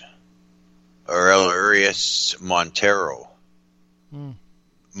Jones or Elias Montero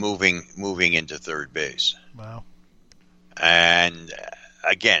moving into third base. Wow. And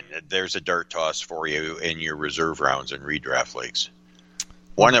again, there's a dart toss for you in your reserve rounds and redraft leagues.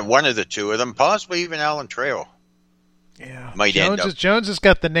 One of the two of them, possibly even Alan Trejo. Yeah, might end up. Jones has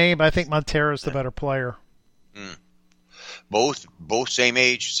got the name. I think Montero's the better player. Both same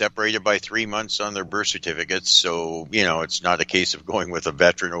age, separated by 3 months on their birth certificates. So it's not a case of going with a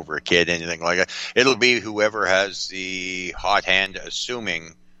veteran over a kid, anything like that. It'll be whoever has the hot hand,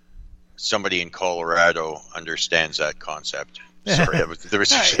 assuming somebody in Colorado understands that concept. Sorry, there was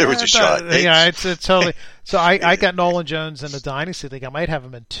a shot. Yeah, it's totally. So I got Nolan Jones in the Dynasty League. I might have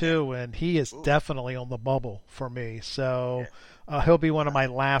him in 2, and he is definitely on the bubble for me. So he'll be one of my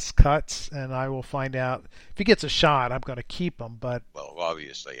last cuts, and I will find out if he gets a shot. I'm going to keep him, but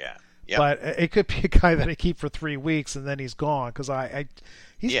obviously, yeah. Yep. But it could be a guy that I keep for 3 weeks and then he's gone because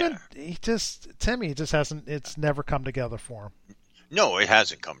Timmy just hasn't. It's never come together for him. No, it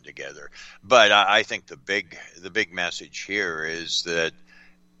hasn't come together. But I think the big message here is that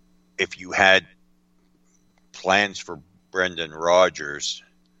if you had plans for Brendan Rodgers,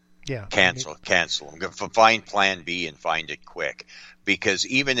 cancel them. Find Plan B and find it quick, because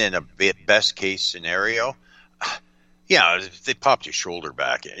even in a best case scenario, they popped his shoulder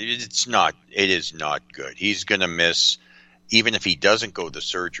back. It is not good. He's going to miss, even if he doesn't go the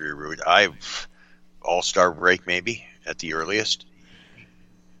surgery route. All-Star break maybe at the earliest.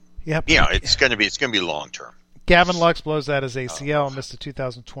 Yep. It's going to be long term. Gavin Lux blows out his ACL and missed the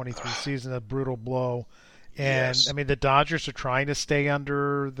 2023 season, a brutal blow. And yes. I mean, the Dodgers are trying to stay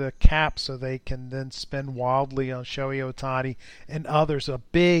under the cap so they can then spend wildly on Shohei Ohtani and others. A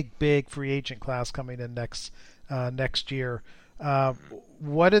big free agent class coming in next year.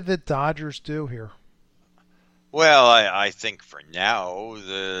 What did the Dodgers do here? Well, I think for now,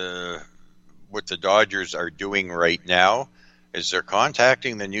 what the Dodgers are doing right now is they're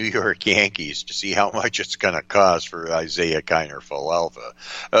contacting the New York Yankees to see how much it's going to cost for Isaiah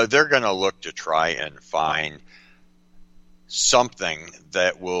Kiner-Falefa. They're going to look to try and find something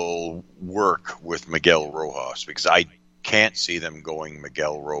that will work with Miguel Rojas, because I can't see them going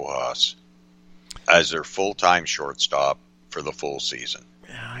Miguel Rojas as their full-time shortstop for the full season.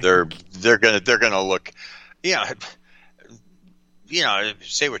 They're going to look,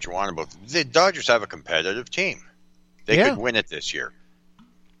 say what you want about them. The Dodgers have a competitive team. They could win it this year.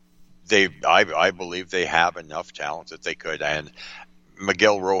 I believe they have enough talent that they could. And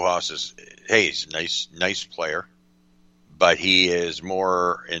Miguel Rojas he's a nice player, but he is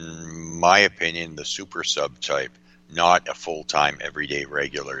more, in my opinion, the super sub type, not a full-time everyday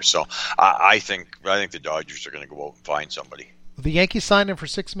regular. So I think the Dodgers are going to go out and find somebody. The Yankees signed him for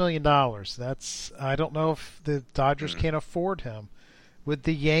 $6 million. I don't know if the Dodgers can afford him. Would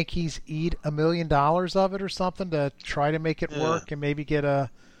the Yankees eat $1 million of it or something to try to make it work and maybe get a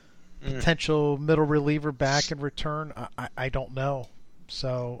potential middle reliever back in return? I don't know.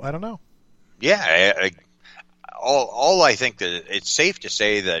 So I don't know. Yeah, all I think that it's safe to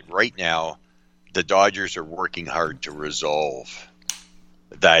say that right now the Dodgers are working hard to resolve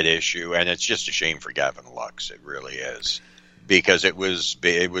that issue, and it's just a shame for Gavin Lux. It really is, because it was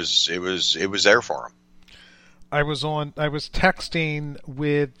there for him. I was texting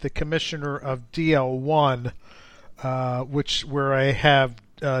with the commissioner of DL1, where I have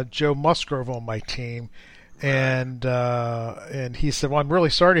Joe Musgrove on my team, and he said, "Well, I'm really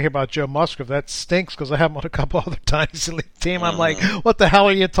sorry to hear about Joe Musgrove. That stinks because I have him on a couple other Dynasty League team." I'm like, "What the hell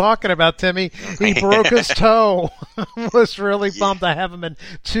are you talking about, Timmy? He broke his toe." Was really bummed. I have him in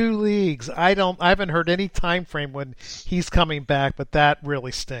 2 leagues. I haven't heard any time frame when he's coming back, but that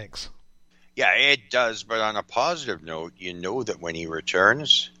really stinks. Yeah, it does, but on a positive note, you know that when he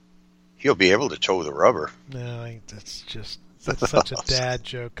returns, he'll be able to toe the rubber. No, that's such a dad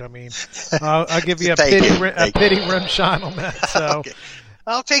joke. I mean, I'll give you a pity rim shot on that. So, okay.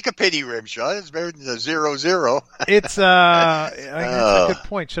 I'll take a pity rim shot. It's better than a 0-0. It's a good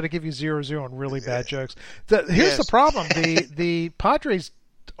point. Should I give you 0-0 on really bad jokes? Here's the problem: the Padres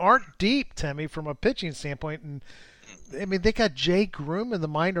aren't deep, Timmy, from a pitching standpoint, and I mean, they got Jay Groom in the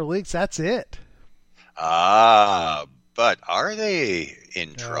minor leagues. That's it. But are they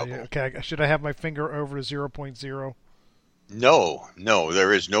in trouble? Okay, should I have my finger over to 0.0? No,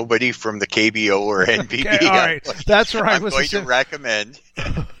 there is nobody from the KBO or NPB. Okay, all right. That's where I'm going to recommend.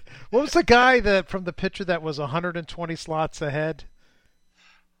 What was the guy from the pitcher that was 120 slots ahead?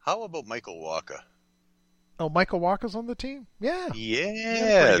 How about Michael Wacha? Oh, Michael Wacha's on the team? Yeah.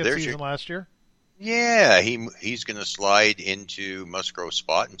 Yeah. Pretty good season last year. Yeah, he's going to slide into Musgrove's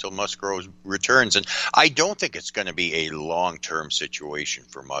spot until Musgrove returns. And I don't think it's going to be a long-term situation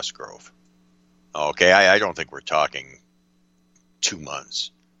for Musgrove. Okay, I don't think we're talking 2 months.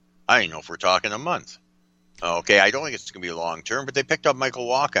 I don't know if we're talking a month. Okay, I don't think it's going to be long term, but they picked up Michael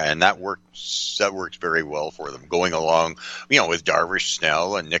Wacha, and that works very well for them. Going along, with Darvish,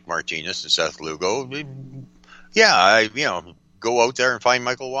 Snell, and Nick Martinez and Seth Lugo. Yeah, go out there and find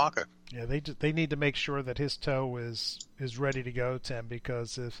Michael Wacha. Yeah, they need to make sure that his toe is ready to go, Tim,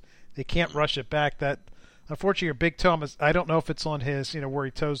 because if they can't rush it back, that unfortunately your big toe is, I don't know if it's on his where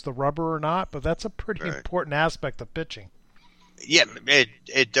he toes the rubber or not, but that's a pretty important aspect of pitching. Yeah,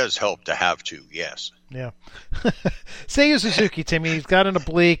 it does help to have two, yes. Yeah. Seiya Suzuki, Timmy, he's got an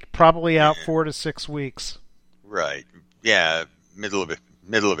oblique, probably out 4 to 6 weeks. Right. Yeah, middle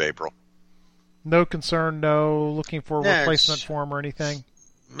of April. No concern, no looking for a replacement for him or anything?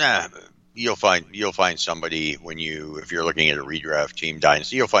 Nah, you'll find somebody if you're looking at a redraft team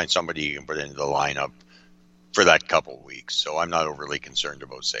dynasty, you'll find somebody you can put into the lineup for that couple of weeks. So I'm not overly concerned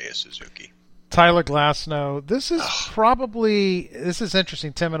about Seiya Suzuki. Tyler Glasnow. This is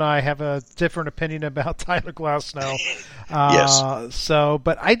interesting. Tim and I have a different opinion about Tyler Glasnow. Yes.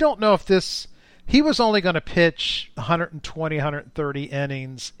 But I don't know if he was only going to pitch 120, 130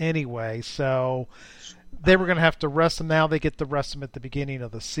 innings anyway. So they were going to have to rest him. Now they get to rest him at the beginning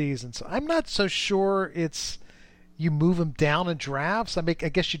of the season. So I'm not so sure you move him down in drafts. I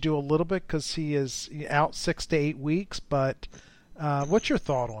guess you do a little bit because he is out 6 to 8 weeks. But what's your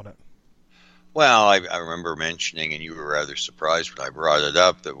thought on it? Well, I remember mentioning, and you were rather surprised when I brought it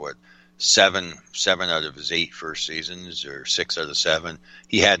up, that seven out of his 8 first seasons, or 6 out of 7,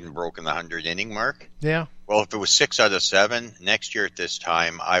 he hadn't broken the 100-inning mark. Yeah. Well, if it was 6 out of 7, next year at this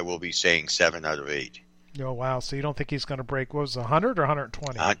time, I will be saying 7 out of 8. Oh, wow. So you don't think he's going to break, what was it, 100 or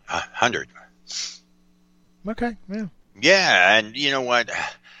 120? 100. Okay, yeah. Yeah, and you know what?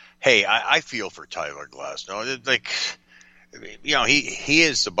 Hey, I feel for Tyler Glasnow. He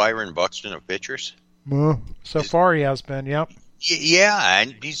is the Byron Buxton of pitchers. So far he has been, yep. Yeah,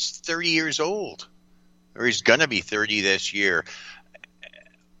 and he's 30 years old. Or he's going to be 30 this year.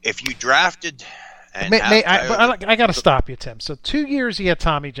 If you drafted... I got to stop you, Tim. So 2 years he had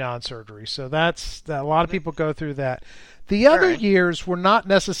Tommy John surgery. So that's a lot of people go through that. The other years were not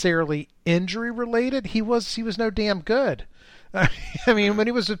necessarily injury related. He was no damn good. I mean, when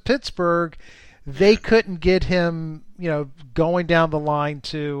he was at Pittsburgh, they couldn't get him, going down the line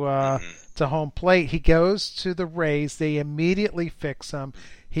to home plate. He goes to the Rays. They immediately fix him.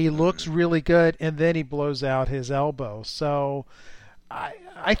 He looks really good, and then he blows out his elbow. So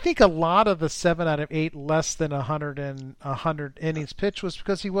I think a lot of the 7 out of 8 less than 100 innings pitched was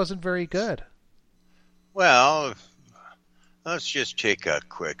because he wasn't very good. Well, let's just take a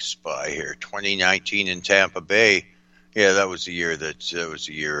quick spy here. 2019 in Tampa Bay. Yeah, that was the year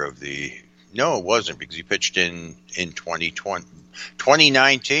of the. No, it wasn't, because he pitched in 2020.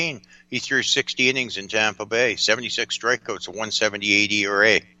 2019, he threw 60 innings in Tampa Bay, 76 strikeouts, a 1.78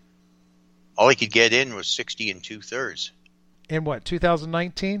 ERA. All he could get in was 60 2/3. In what,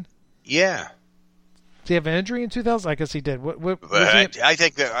 2019? Yeah. Did he have an injury in 2000? I guess he did. I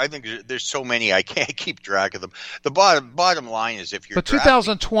think there's so many I can't keep track of them. The bottom line is if you're. But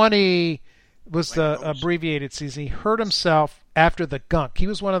 2020 was the abbreviated season. He hurt himself after the gunk. He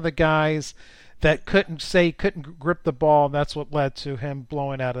was one of the guys that couldn't grip the ball, and that's what led to him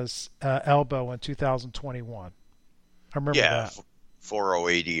blowing out his elbow in 2021. I remember that.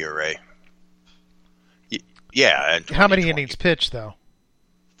 4.08 ERA. Yeah. How many innings pitched, though?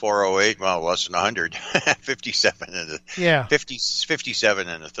 4.08, well, less than 100. 57 and a 57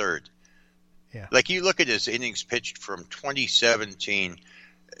 and a third. Yeah. Like, you look at his innings pitched from 2017.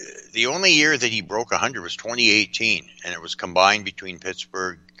 The only year that he broke 100 was 2018, and it was combined between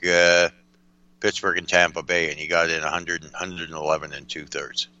Pittsburgh and Tampa Bay, and he got in 100 and 111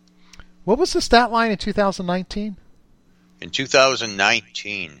 2/3. What was the stat line in 2019? In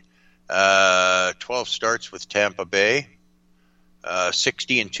 2019, 12 starts with Tampa Bay,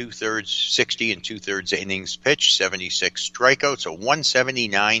 60 2/3 innings pitched, 76 strikeouts, a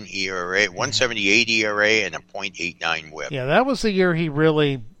 1.79 ERA, 1.78 ERA, and a .89 WHIP. Yeah, that was the year he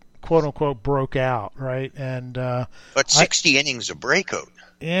really, quote unquote, broke out, right? And but 60 innings of breakout.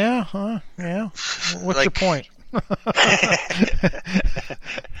 Yeah, huh? Yeah. What's your point?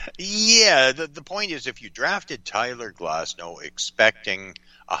 Yeah, the point is, if you drafted Tyler Glasnow expecting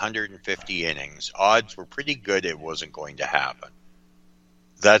 150 innings, odds were pretty good it wasn't going to happen.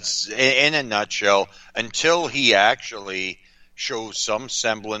 That's, in a nutshell, until he actually shows some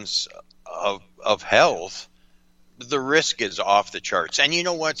semblance of health, the risk is off the charts. And you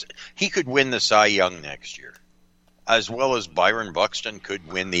know what? He could win the Cy Young next year, as well as Byron Buxton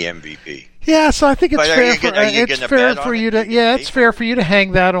could win the MVP. Yeah, so I think it's fair for you to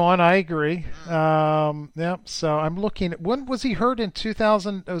hang that on. I agree. Yep. So I'm looking at, when was he hurt in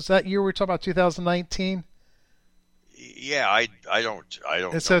 2000? Was that year we were talking about 2019? Yeah, I don't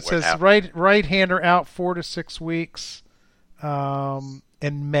know. So it says right-hander out 4 to 6 weeks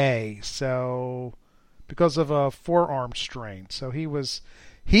in May. So because of a forearm strain. So he was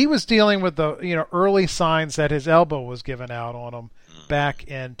dealing with the early signs that his elbow was giving out on him back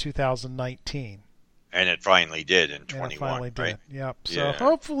in 2019. And it finally did in 21. It finally did. Right? Yep. So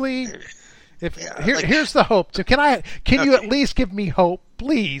hopefully, here's the hope. So can you at least give me hope,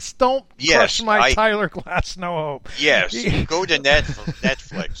 please? Don't crush my Tyler Glasnow hope. Yes. Go to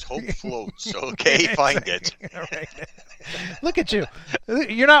Netflix. Hope floats. Okay, find it. Right. Look at you.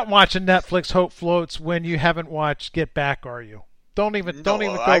 You're not watching Netflix Hope Floats when you haven't watched Get Back, are you? Don't even go there.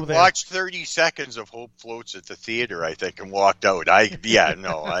 I watched 30 seconds of Hope Floats at the theater, I think, and walked out.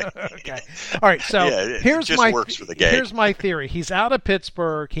 Okay. All right, so here's my theory. He's out of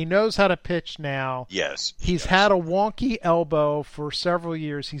Pittsburgh. He knows how to pitch now. Yes. He's had a wonky elbow for several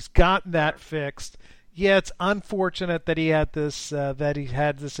years. He's gotten that fixed. Yeah, it's unfortunate that he had this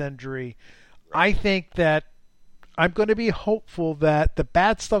injury. Right. I think that I'm going to be hopeful that the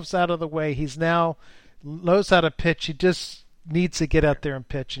bad stuff's out of the way. He's now knows how to pitch. He just needs to get out there and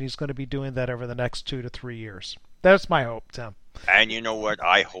pitch, and he's going to be doing that over the next 2 to 3 years. That's my hope, Tim. And you know what?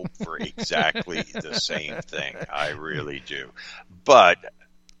 I hope for exactly the same thing. I really do. But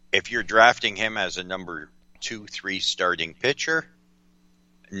if you're drafting him as a number 2, 3 starting pitcher,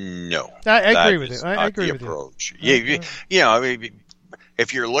 no. I agree with you. I agree with approach. You. I mean,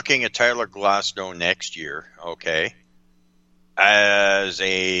 if you're looking at Tyler Glasnow next year, okay, as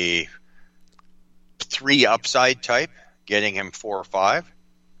a 3 upside type, getting him 4 or 5.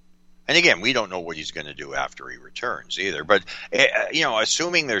 And again, we don't know what he's going to do after he returns either. But,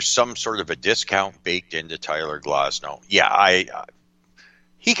 assuming there's some sort of a discount baked into Tyler Glasnow,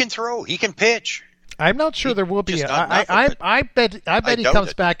 he can throw, he can pitch. I'm not sure there will be. I bet he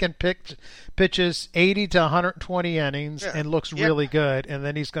comes back and pitches 80 to 120 innings and looks really good, and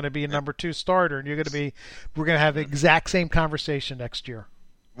then he's going to be a number 2 starter, and we're going to have the exact same conversation next year.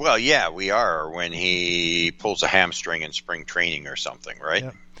 Well, yeah, we are when he pulls a hamstring in spring training or something, right?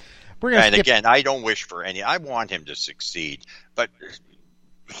 Yeah. Again, I don't wish for any. I want him to succeed, but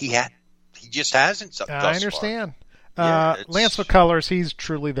he just hasn't. I understand. Lance McCullers, he's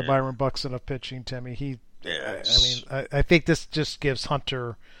truly the Byron Buxton of pitching, Timmy. I think this just gives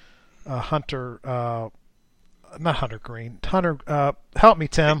Hunter, not Hunter Green. Hunter, help me,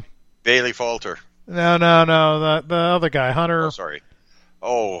 Tim. Bailey Falter. No, the other guy, Hunter. Oh, sorry.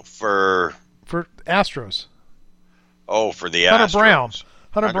 Oh, for Astros. Oh, for the Astros.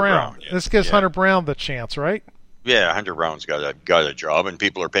 Hunter Brown. Yeah. This gives Hunter Brown the chance, right? Yeah, Hunter Brown's got a job, and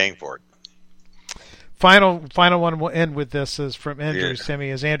people are paying for it. Final one we'll end with this is from injuries, Timmy,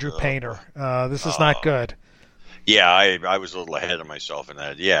 is Andrew Painter. This is not good. Yeah, I was a little ahead of myself in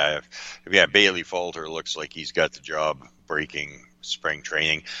that. Yeah, Bailey Falter looks like he's got the job breaking spring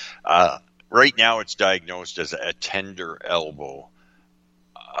training. Right now it's diagnosed as a tender elbow.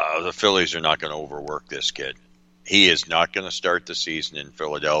 The Phillies are not going to overwork this kid. He is not going to start the season in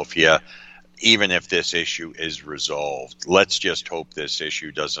Philadelphia, even if this issue is resolved. Let's just hope this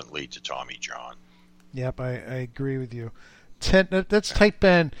issue doesn't lead to Tommy John. Yep, I agree with you. Let's type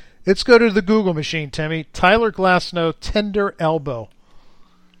in. Let's go to the Google machine, Timmy. Tyler Glasnow, tender elbow.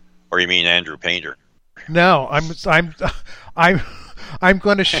 Or you mean Andrew Painter? No, I'm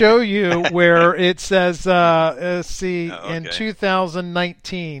going to show you where it says, in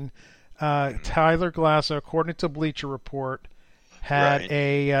 2019, Tyler Glasnow, according to Bleacher Report, had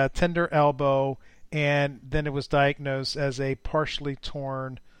a tender elbow, and then it was diagnosed as a partially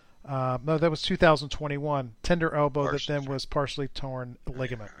torn, no, that was 2021, tender elbow that then was partially torn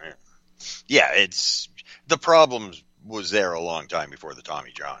ligament. Yeah, the problem was there a long time before the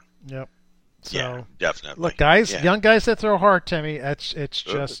Tommy John. Yep. So, yeah, definitely. Look, guys, young guys that throw hard, Timmy, it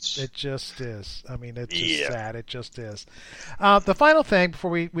just is. I mean, it's just sad. It just is. The final thing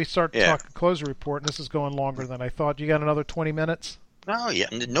before we start talking closer report, and this is going longer than I thought. You got another 20 minutes? Oh, yeah,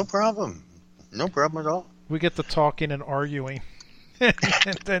 no problem. No problem at all. We get to talking and arguing.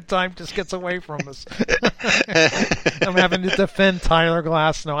 and time just gets away from us. I'm having to defend Tyler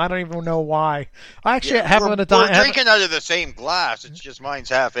Glasnow. I don't even know why. I actually have him in a We're drinking out of the same glass. It's just mine's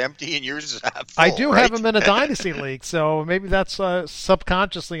half empty and yours is half full. I do right? have him in a dynasty league, so maybe that's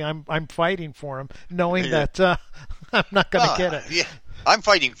subconsciously I'm fighting for him, knowing that I'm not going to get it. Yeah, I'm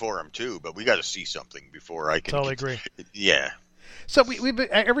fighting for him too, but we got to see something before I can. Totally agree. Yeah. So we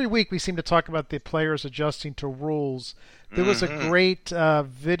every week we seem to talk about the players adjusting to rules. There was a great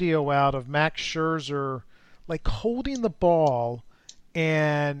video out of Max Scherzer, like holding the ball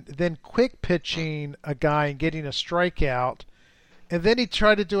and then quick pitching a guy and getting a strikeout, and then he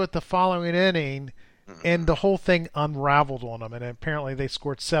tried to do it the following inning, and the whole thing unraveled on him. And apparently they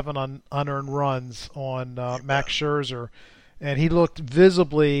scored 7 unearned runs on Max Scherzer, and he looked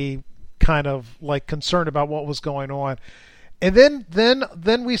visibly kind of like concerned about what was going on. And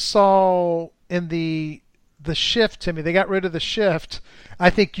then we saw in the shift, Timmy, they got rid of the shift. I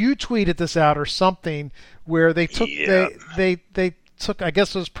think you tweeted this out or something where they took they took, I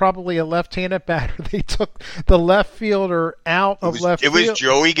guess it was probably a left-handed batter. They took the left fielder out of left field. It was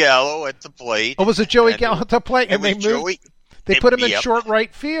Joey Gallo at the plate. Oh, was it Joey Gallo at the plate? And they moved. They put him in Yep. short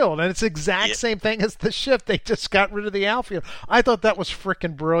right field, and it's the exact same thing as the shift. They just got rid of the outfield. I thought that was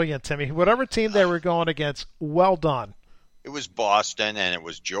freaking brilliant, Timmy. Whatever team they were going against, well done. It was Boston, and it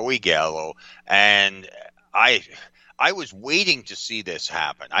was Joey Gallo, and I was waiting to see this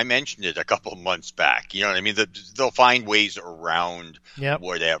happen. I mentioned it a couple of months back. You know what I mean? They'll find ways around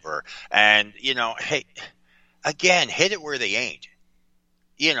whatever. And, you know, hey, again, hit it where they ain't.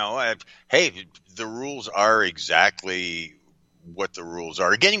 You know, hey, the rules are exactly what the rules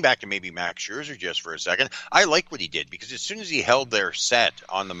are. Getting back to maybe Max Scherzer just for a second, I like what he did because as soon as he held their set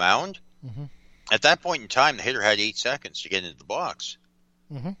on the mound, at that point in time, the hitter had 8 seconds to get into the box.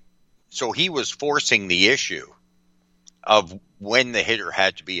 So he was forcing the issue of when the hitter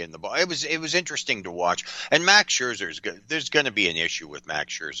had to be in the box. It was interesting to watch. And Max Scherzer's good. There's going to be an issue with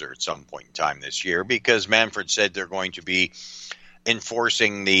Max Scherzer at some point in time this year because Manfred said they're going to be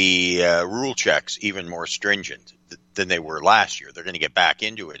enforcing the rule checks even more stringent than they were last year. They're going to get back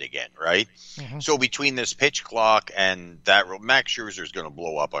into it again, right? So between this pitch clock and that, Max Scherzer is going to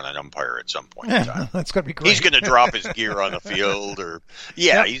blow up on an umpire at some point in time. That's going to be great. He's going to drop his gear on the field, or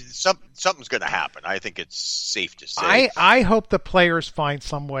something's going to happen. I think it's safe to say. I hope the players find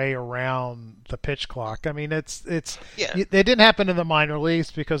some way around the pitch clock. I mean, it didn't happen in the minor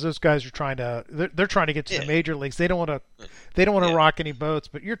leagues because those guys are trying to they're trying to get to the major leagues. They don't want to rock any boats.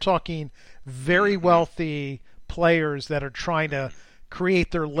 But you're talking very wealthy players that are trying to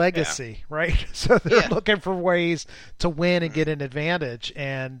create their legacy, right? So they're looking for ways to win and get an advantage.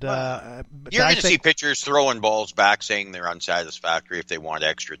 And you're going to see pitchers throwing balls back saying they're unsatisfactory if they want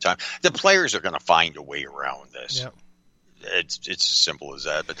extra time. The players are going to find a way around this. It's as simple as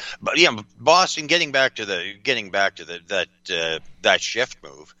that. But yeah, Boston getting back to that shift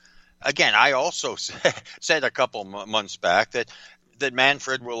move. Again, I also said a couple months back that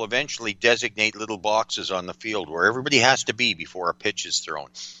Manfred will eventually designate little boxes on the field where everybody has to be before a pitch is thrown.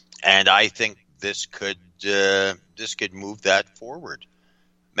 And I think this could move that forward.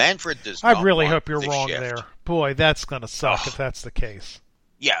 Manfred does not. I really want hope you're the wrong shift. there. Boy, that's going to suck if that's the case.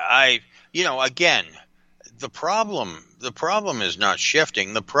 Yeah, again, the problem is not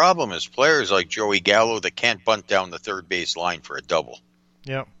shifting. The problem is players like Joey Gallo that can't bunt down the third base line for a double.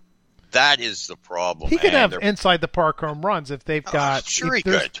 Yep. That is the problem. He could have inside the park home runs if they've got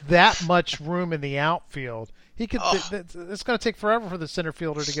there's that much room in the outfield. He could. It's going to take forever for the center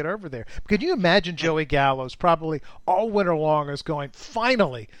fielder to get over there. Could you imagine Joey Gallo's probably all winter long is going,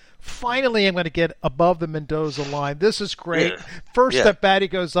 finally I'm going to get above the Mendoza line. This is great. First at bat, he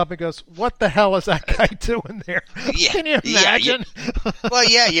goes up and goes, what the hell is that guy doing there? Can you imagine?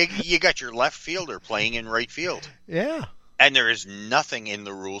 You got your left fielder playing in right field. Yeah. And there is nothing in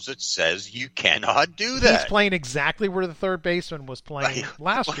the rules that says you cannot do that. He's playing exactly where the third baseman was playing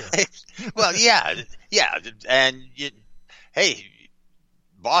last year. Well, yeah. And, hey,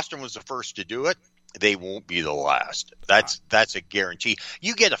 Boston was the first to do it. They won't be the last. That's a guarantee.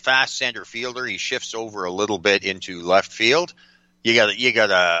 You get a fast center fielder, he shifts over a little bit into left field. You got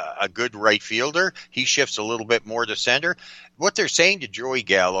a good right fielder, he shifts a little bit more to center. What they're saying to Joey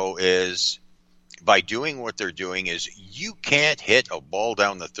Gallo is, by doing what they're doing, is you can't hit a ball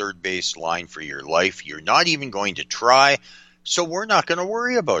down the third base line for your life. You're not even going to try, so we're not going to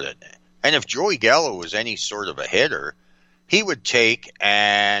worry about it. And if Joey Gallo was any sort of a hitter, he would take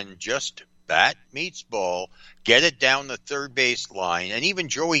and just bat meets ball, get it down the third base line, and even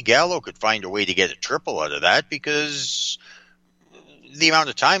Joey Gallo could find a way to get a triple out of that because the amount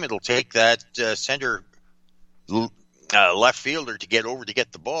of time it'll take that center left fielder to get over to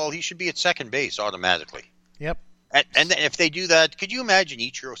get the ball, he should be at second base automatically. Yep. And then if they do that, could you imagine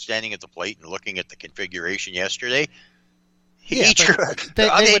Ichiro standing at the plate and looking at the configuration yesterday? Yeah, Ichiro,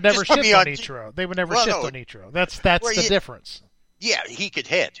 they would never shift on Ichiro. They would never shift on Ichiro. That's the difference. Yeah, he could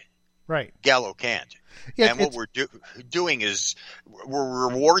hit. Right. Gallo can't. Yeah, and what we're doing is we're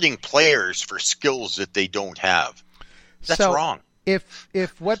rewarding players for skills that they don't have. That's wrong.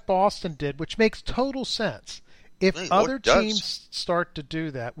 If what Boston did, which makes total sense, if other teams start to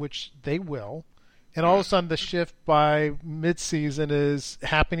do that, which they will, and all of a sudden the shift by midseason is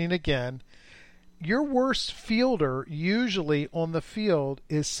happening again, your worst fielder usually on the field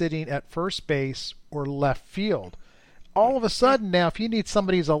is sitting at first base or left field. All of a sudden now, if you need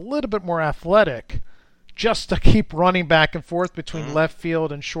somebody who's a little bit more athletic just to keep running back and forth between left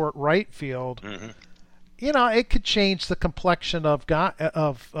field and short right field, it could change the complexion of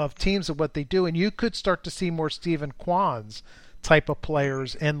teams and what they do. And you could start to see more Stephen Kwan's type of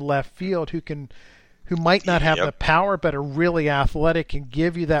players in left field who might not have the power but are really athletic and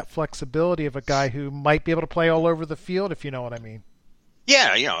give you that flexibility of a guy who might be able to play all over the field, if you know what I mean.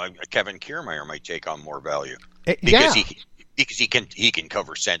 Yeah, Kevin Kiermaier might take on more value because he can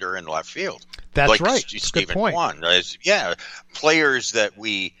cover center and left field. That's like right. Stephen Kwan. Players that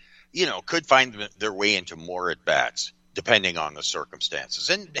we could find their way into more at bats depending on the circumstances.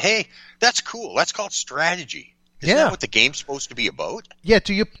 And hey, that's cool. That's called strategy. Isn't that what the game's supposed to be about? Yeah.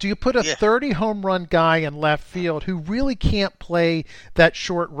 Do you put a 30 home run guy in left field who really can't play that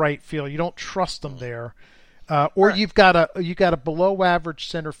short right field? You don't trust him there. Or you've got a below average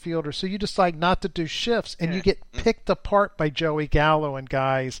center fielder, so you decide not to do shifts, and you get picked apart by Joey Gallo and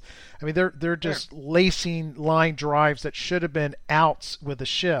guys. I mean, they're just lacing line drives that should have been outs with a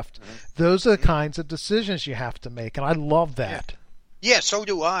shift. Those are the kinds of decisions you have to make, and I love that. Yeah, so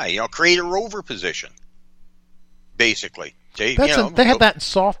do I. Create a rover position, basically. They have that in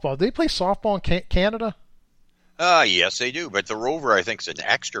softball. Do they play softball in Canada? Yes, they do. But the rover, I think, is an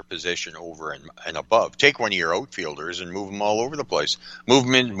extra position over and above. Take one of your outfielders and move them all over the place. Move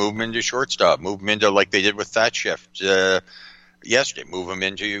them into shortstop. Move them into, like they did with that shift yesterday. Move them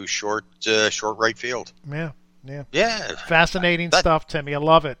into short right field. Yeah. Fascinating stuff, Timmy. I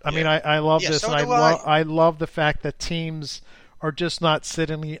love it. I mean, I love this. So and I love the fact that teams are just not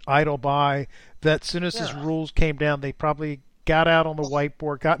sitting idle by. That as soon as these rules came down, they probably got out on the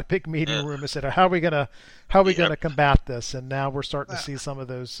whiteboard, got in a big meeting room, and said, "How are we gonna combat this?" And now we're starting to see some of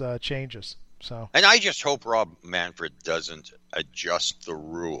those changes. So, and I just hope Rob Manfred doesn't adjust the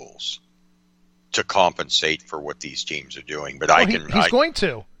rules to compensate for what these teams are doing. But he's going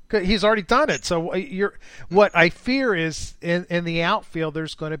to. He's already done it. So what I fear is in the outfield,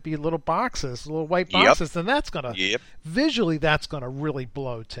 there's going to be little boxes, little white boxes, and that's going to visually that's going to really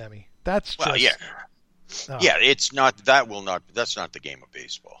blow, Timmy. That's it's not. That's not the game of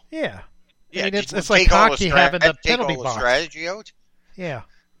baseball. Yeah. Yeah, I mean, it's like hockey having the penalty box. Take all the strategy out. Yeah.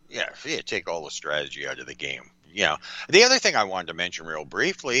 Yeah, take all the strategy out of the game. The other thing I wanted to mention real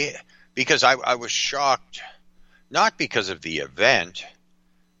briefly, because I was shocked, not because of the event,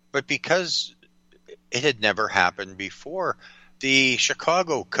 but because it had never happened before. The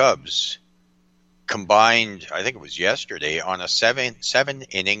Chicago Cubs combined, I think it was yesterday, on a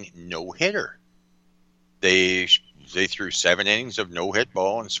seven-inning no-hitter. They threw 7 innings of no-hit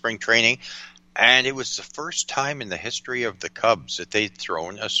ball in spring training, and it was the first time in the history of the Cubs that they'd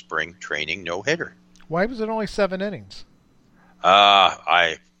thrown a spring training no-hitter. Why was it only 7 innings?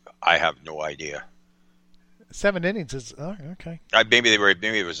 I have no idea. 7 innings is okay. Maybe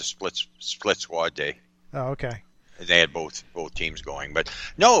it was a split squad day. Oh, okay. They had both teams going, but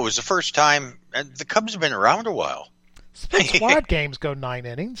no, it was the first time. And the Cubs have been around a while. Split squad games go 9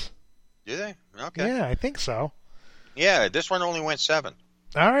 innings. Do they? Okay. Yeah, I think so. Yeah, this one only went 7.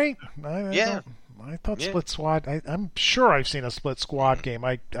 All right. I thought split squad. I'm sure I've seen a split squad game.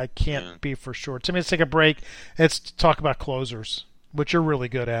 I can't be for sure. Timmy, let's take a break. Let's talk about closers, which you're really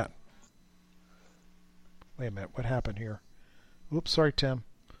good at. Wait a minute. What happened here? Oops, sorry, Tim.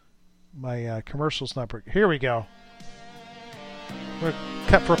 My commercial's not breaking. Here we go. We're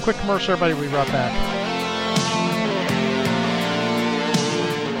cut for a quick commercial, everybody. We'll be right back.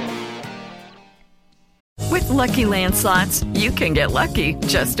 With Lucky Land Slots, you can get lucky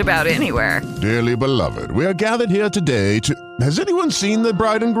just about anywhere. Dearly beloved, we are gathered here today to... Has anyone seen the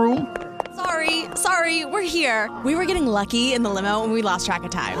bride and groom? Sorry, we're here. We were getting lucky in the limo and we lost track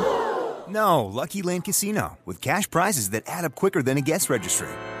of time. No, Lucky Land Casino, with cash prizes that add up quicker than a guest registry.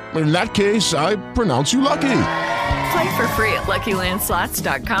 In that case, I pronounce you lucky. Play for free at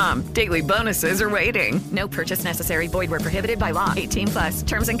LuckyLandSlots.com. Daily bonuses are waiting. No purchase necessary. Void where prohibited by law. 18+.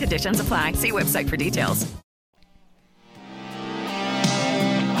 Terms and conditions apply. See website for details.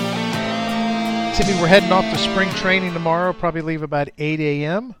 Timmy, we're heading off to spring training tomorrow. Probably leave about 8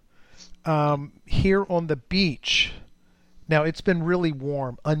 a.m. Here on the beach. Now, it's been really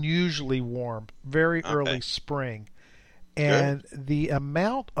warm, unusually warm, very early spring. And the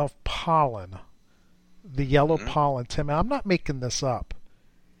amount of pollen, the yellow pollen, Timmy, I'm not making this up.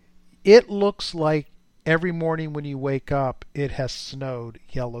 It looks like every morning when you wake up, it has snowed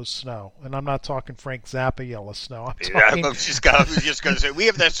yellow snow. And I'm not talking Frank Zappa yellow snow. I'm talking... I was just going to say, we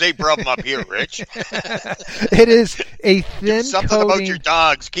have that same problem up here, Rich. It is a thin something coating... about your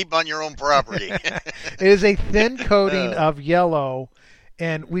dogs. Keep on your own property. It is a thin coating of yellow,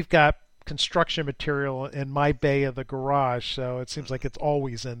 and we've got construction material in my bay of the garage, so it seems like it's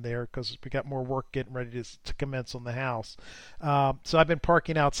always in there because we got more work getting ready to commence on the house. So I've been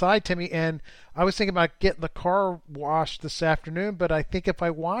parking outside, Timmy, and I was thinking about getting the car washed this afternoon, but I think if I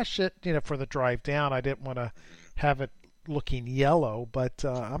wash it, for the drive down, I didn't want to have it looking yellow, but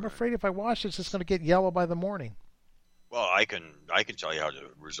I'm afraid if I wash it, it's just going to get yellow by the morning. Well, I can tell you how to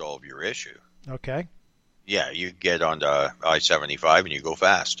resolve your issue. Okay. Yeah, you get onto I-75 and you go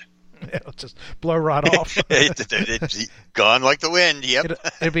fast. It'll just blow right off. It's gone like the wind. Yep.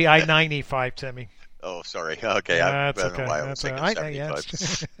 It'll be I-95, Timmy. Oh, sorry. Okay. That's I don't know okay. why I was thinking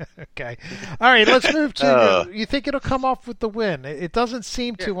 75. Okay. All right, let's move to... you think it'll come off with the wind? It doesn't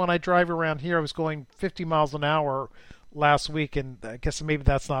seem to when I drive around here. I was going 50 miles an hour last week, and I guess maybe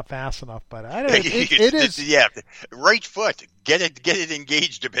that's not fast enough, but I don't know. It is... Yeah, right foot. Get it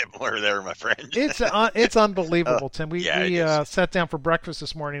engaged a bit more there, my friend. It's unbelievable, Tim. We sat down for breakfast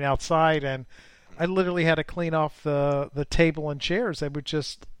this morning outside, and I literally had to clean off the table and chairs. They were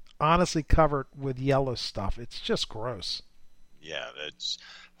just honestly covered with yellow stuff. It's just gross. Yeah, that's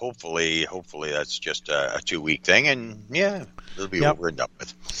hopefully that's just a 2-week thing, and yeah, it'll be over and done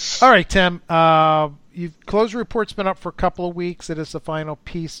with. All right, Tim. Closer report's been up for a couple of weeks. It is the final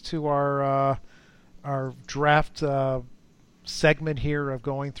piece to our draft segment here of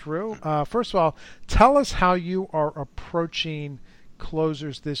going through. First of all, tell us how you are approaching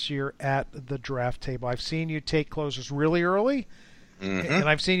closers this year at the draft table. I've seen you take closers really early, and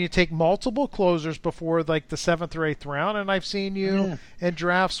I've seen you take multiple closers before like the 7th or 8th round, and I've seen you in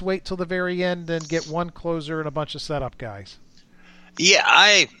drafts wait till the very end and get one closer and a bunch of setup guys. Yeah,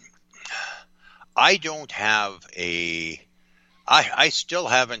 I don't have I still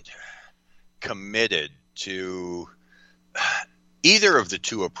haven't committed to either of the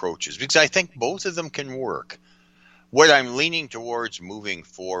two approaches because I think both of them can work. What I'm leaning towards moving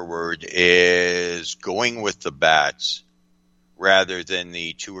forward is going with the bats rather than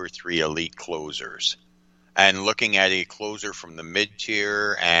the 2 or 3 elite closers, and looking at a closer from the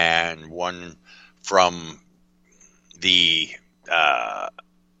mid-tier and one from the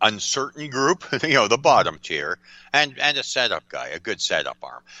uncertain group, the bottom tier, and a setup guy, a good setup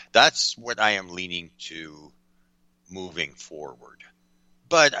arm. That's what I am leaning to moving forward.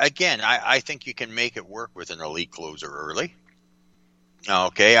 But again, I think you can make it work with an elite closer early.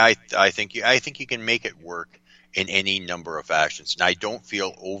 Okay, I think you can make it work in any number of fashions, and I don't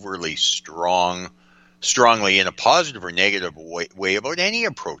feel overly strongly in a positive or negative way about any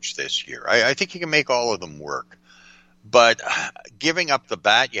approach this year. I think you can make all of them work. But giving up the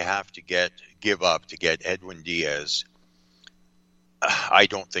bat you have to give up to get Edwin Diaz, I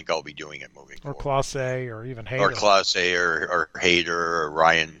don't think I'll be doing it moving forward. Or Clase, or even Hader. Or Clase, or Hader, or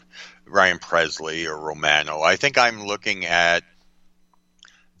Ryan Presley, or Romano. I think I'm looking at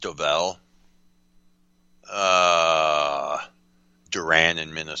Doval, Duran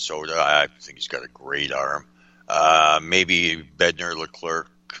in Minnesota. I think he's got a great arm. Maybe Bednar,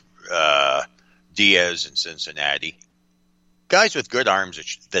 Leclerc, Diaz in Cincinnati. Guys with good arms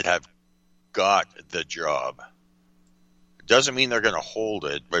that have got the job. Doesn't mean they're going to hold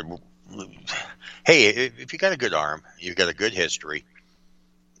it, but hey, if you got a good arm, you've got a good history,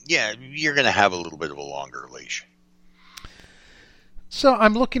 yeah, you're going to have a little bit of a longer leash. So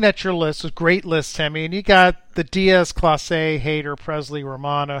I'm looking at your list. It's a great list, Timmy, and you got the Diaz, Clase, Hader, Presley,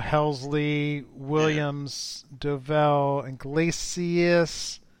 Romano, Helsley, Williams, Doval,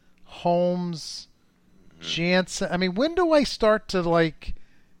 Iglesias, Holmes, Jansen. I mean, when do I start to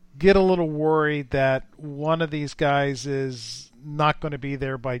get a little worried that one of these guys is not going to be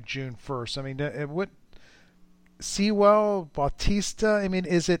there by June 1st? I mean, Sewell, Bautista, I mean,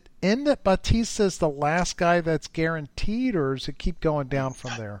 is it in that Bautista is the last guy that's guaranteed, or does it keep going down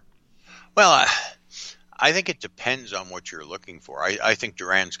from there? Well, I think it depends on what you're looking for. I think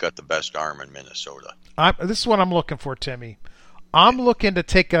Duran's got the best arm in Minnesota. This is what I'm looking for, Timmy. I'm looking to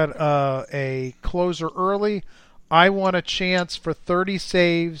take a closer early. I want a chance for 30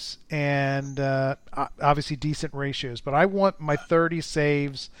 saves and obviously decent ratios, but I want my 30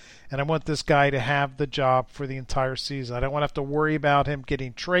 saves, and I want this guy to have the job for the entire season. I don't want to have to worry about him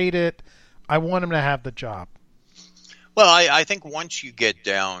getting traded. I want him to have the job. Well, I think once you get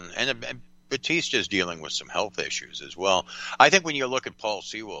down, and Batista's dealing with some health issues as well. I think when you look at Paul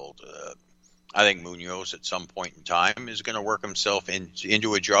Sewald, I think Munoz at some point in time is going to work himself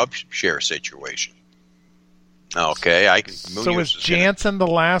into a job share situation. Okay, so is Jansen the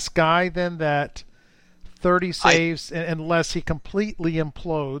last guy then that 30 saves, unless he completely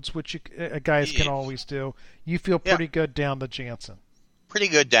implodes, which guys can always do? You feel pretty good down to Jansen. Pretty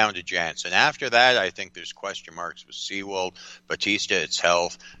good down to Jansen. After that, I think there's question marks with Sewald, Batista, it's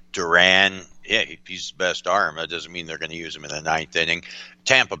health. Duran, he's the best arm. That doesn't mean they're going to use him in the ninth inning.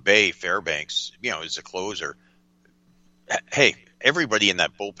 Tampa Bay, Fairbanks, is a closer. Hey, everybody in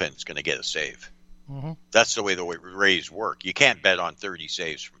that bullpen is going to get a save. Mm-hmm. That's the way the Rays work. You can't bet on 30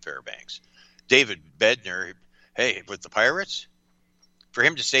 saves from Fairbanks. David Bednar, hey, with the Pirates, for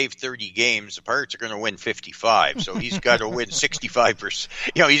him to save 30 games, the Pirates are going to win 55. So he's got to win 65%.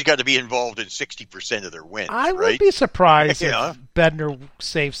 He's got to be involved in 60% of their wins. I would be surprised if Bednar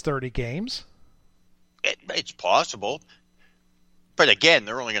saves 30 games. It's possible. But again,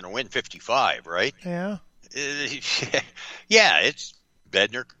 they're only going to win 55, right? Yeah. Yeah, it's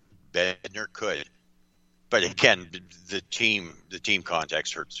Bednar could. But again, the team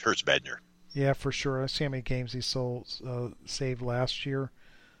context hurts Bednar. Yeah, for sure. I see how many games he saved last year.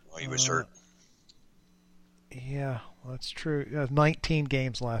 Well, he was hurt. Yeah, that's true. 19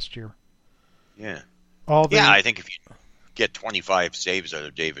 games last year. Yeah. I think if you get 25 saves out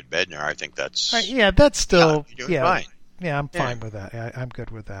of David Bednar, I think that's... that's still... you're doing fine. Yeah, I'm fine with that. I'm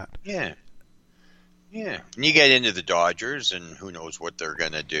good with that. Yeah. Yeah. And you get into the Dodgers, and who knows what they're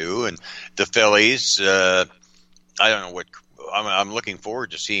going to do. And the Phillies, I don't know what... I'm looking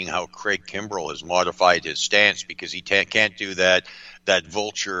forward to seeing how Craig Kimbrell has modified his stance, because he can't do that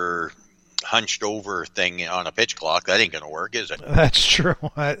vulture hunched over thing on a pitch clock. That ain't going to work, is it? That's true.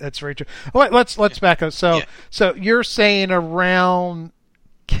 That's very true. All right, let's back up. So you're saying around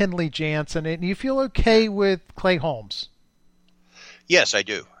Kenley Jansen, and you feel okay with Clay Holmes? Yes, I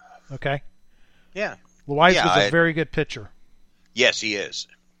do. Okay. Yeah. Loaiza's was a very good pitcher. Yes, he is.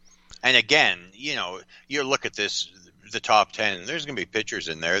 And again, you look at this, the top 10, there's going to be pitchers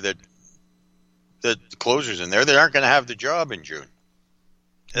in there the closers in there that aren't going to have the job in June.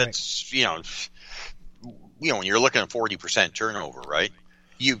 That's, when you're looking at 40% turnover, right?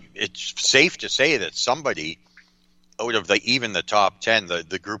 It's safe to say that somebody out of even the top 10,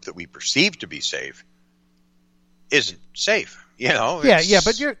 the group that we perceive to be safe, isn't safe. But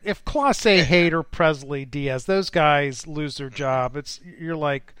if Clase, Hader, Presley, Diaz, those guys lose their job, you're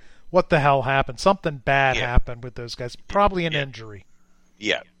like, what the hell happened? Something bad happened with those guys. Probably an injury.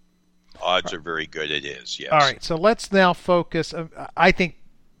 Yeah. Odds are very good it is, yes. All right, so let's now focus. I think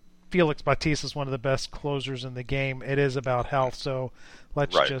Felix Bautista is one of the best closers in the game. It is about health, so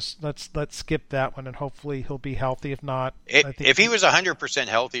let's skip that one, and hopefully he'll be healthy. If not, if he was 100%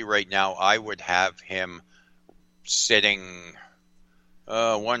 healthy right now, I would have him sitting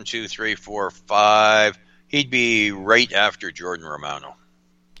 1, 2, 3, 4, 5. He'd be right after Jordan Romano.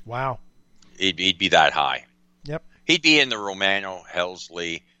 Wow. He'd be that high. Yep. He'd be in the Romano,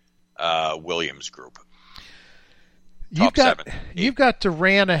 Helsley, Williams group. You've got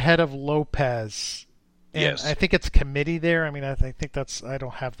Duran ahead of Lopez. And yes. I think it's committee there. I mean, I think that's, I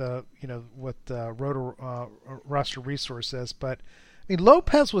don't have the, what roster resource says, but I mean,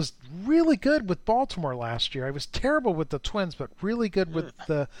 Lopez was really good with Baltimore last year. He was terrible with the Twins, but really good with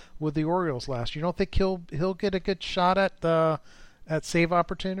the Orioles last year. You don't think he'll get a good shot at save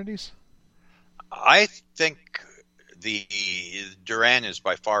opportunities? I think the Duran is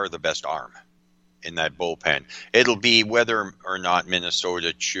by far the best arm in that bullpen. It'll be whether or not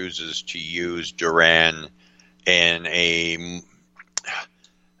Minnesota chooses to use Duran in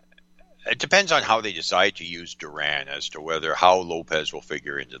it depends on how they decide to use Duran as to how Lopez will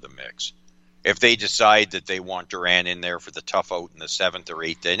figure into the mix. If they decide that they want Duran in there for the tough out in the 7th or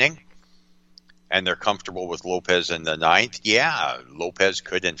 8th inning, and they're comfortable with Lopez in the 9th, Lopez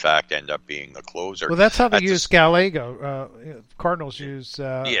could in fact end up being the closer. Well, that's how they use Gallego. Cardinals use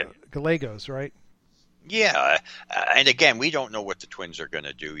Gallegos, right? Yeah, and again, we don't know what the Twins are going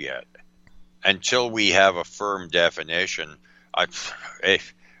to do yet. Until we have a firm definition, I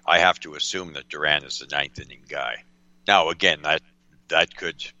have to assume that Duran is the 9th inning guy. Now, again, that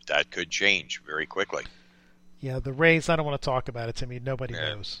could change very quickly. Yeah, the Rays, I don't want to talk about it, Timmy. Nobody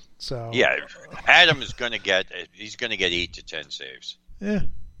knows. So yeah, Adam is going to get 8 to 10 saves. Yeah.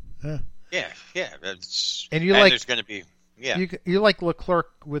 Yeah. That's, and there's going to be You like Leclerc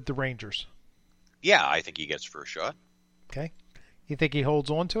with the Rangers? Yeah, I think he gets first shot. Okay. You think he holds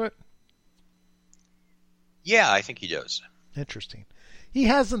on to it? Yeah, I think he does. Interesting. He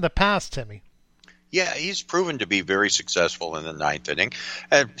has in the past, Timmy. Yeah, he's proven to be very successful in the ninth inning.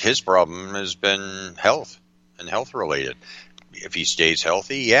 And his problem has been health and health related. If he stays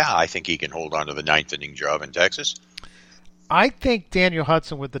healthy, yeah, I think he can hold on to the ninth inning job in Texas. I think Daniel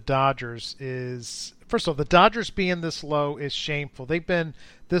Hudson with the Dodgers is, first of all, the Dodgers being this low is shameful. They've been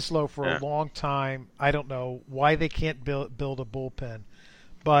this low for a long time. I don't know why they can't build a bullpen.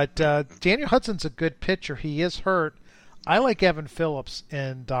 But Daniel Hudson's a good pitcher. He is hurt. I like Evan Phillips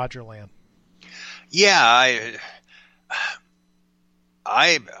in Dodgerland. Yeah,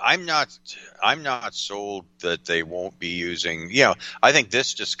 I'm not sold that they won't be using. I think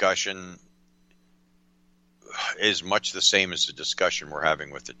this discussion is much the same as the discussion we're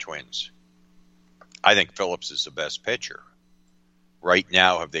having with the Twins. I think Phillips is the best pitcher. Right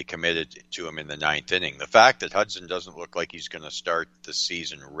now, have they committed to him in the ninth inning? The fact that Hudson doesn't look like he's going to start the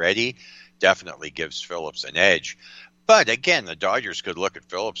season ready definitely gives Phillips an edge. But again, the Dodgers could look at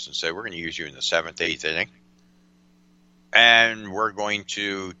Phillips and say, we're going to use you in the seventh, eighth inning. And we're going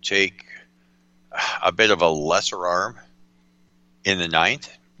to take a bit of a lesser arm in the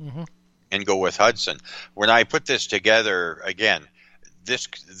ninth and go with Hudson. When I put this together, again, this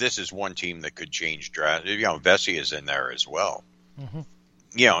is one team that could change draft. Vesey is in there as well.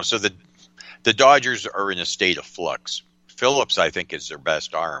 So the Dodgers are in a state of flux. Phillips, I think, is their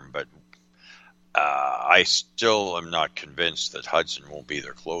best arm, but I still am not convinced that Hudson won't be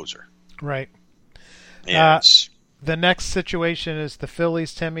their closer. Right. The next situation is the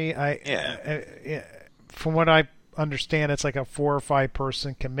Phillies, Timmy. From what I understand, it's like a 4 or 5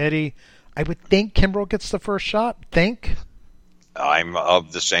 person committee. I would think Kimbrel gets the first shot. I'm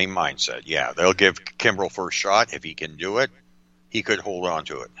of the same mindset. Yeah, they'll give Kimbrel first shot. If he can do it, he could hold on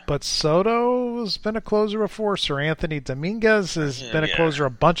to it. But Soto's been a closer before. Sir Anthony Dominguez has been a closer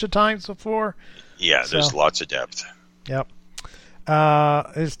a bunch of times before. Yeah, there's lots of depth. Yep.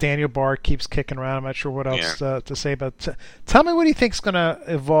 As Daniel Barr keeps kicking around, I'm not sure what else to say about. Tell me what he thinks going to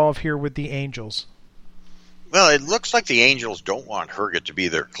evolve here with the Angels. Well, it looks like the Angels don't want Herget to be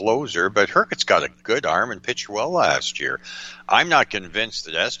their closer, but Herget's got a good arm and pitched well last year. I'm not convinced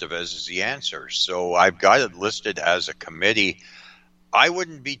that Estevez is the answer, so I've got it listed as a committee. I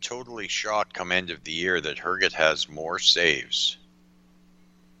wouldn't be totally shocked come end of the year that Herget has more saves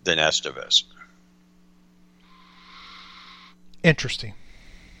than Estevez. Interesting.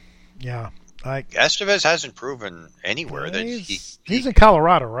 Yeah. Estevez hasn't proven anywhere that he's in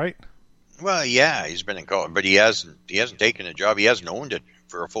Colorado, right? Well, yeah, he's been in Colorado, but he hasn't taken a job. He hasn't owned it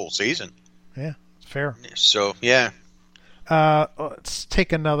for a full season. Yeah, fair. So, yeah. Let's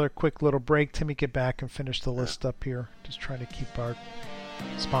take another quick little break. Timmy, get back and finish the list up here. Just trying to keep our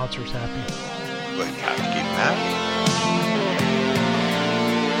sponsors happy. But you have to keep them happy.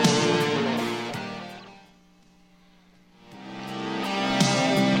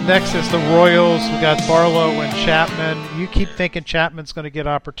 Next is the Royals. We got Barlow and Chapman. You keep thinking Chapman's going to get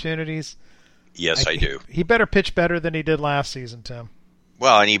opportunities. Yes, I do. He better pitch better than he did last season, Tim.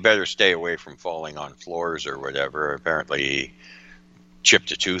 Well, and he better stay away from falling on floors or whatever. Apparently he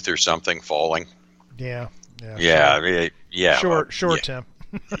chipped a tooth or something falling. Yeah. Sure, Tim.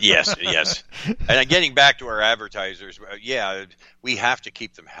 Yes. And getting back to our advertisers, we have to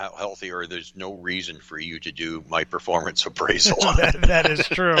keep them healthy, or there's no reason for you to do my performance appraisal. That is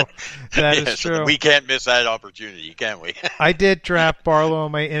true. That is true. We can't miss that opportunity, can we? I did draft Barlow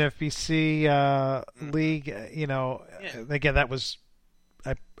in my NFBC league. Again, that was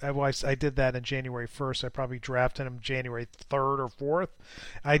I did that in January 1st. I probably drafted him January 3rd or 4th.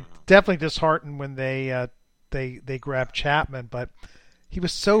 I definitely disheartened when they grabbed Chapman, but he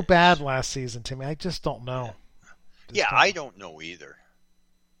was so bad last season to me. I just don't know. I don't know either.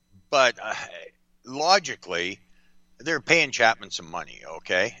 But logically, they're paying Chapman some money,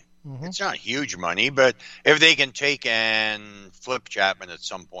 okay? Mm-hmm. It's not huge money, but if they can take and flip Chapman at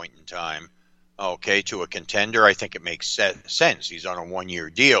some point in time, to a contender, I think it makes sense. He's on a 1-year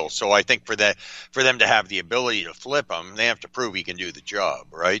deal. So I think for them to have the ability to flip him, they have to prove he can do the job,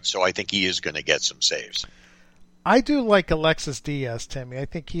 right? So I think he is going to get some saves. I do like Alexis Diaz, Timmy. I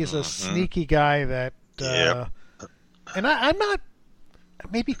think he's a sneaky guy that and I'm not,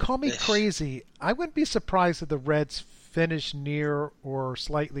 maybe call me crazy, I wouldn't be surprised if the Reds finish near or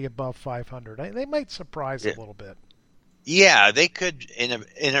slightly above 500. They might surprise a little bit. Yeah, they could,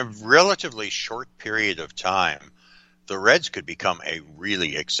 in a relatively short period of time, the Reds could become a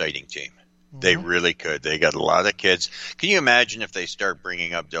really exciting team. They really could. They got a lot of kids. Can you imagine if they start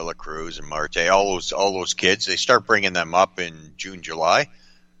bringing up De La Cruz and Marte, all those kids? They start bringing them up in June, July.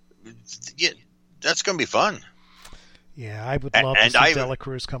 Yeah, that's going to be fun. Yeah, I would love to see De La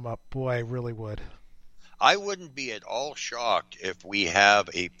Cruz come up. Boy, I really would. I wouldn't be at all shocked if we have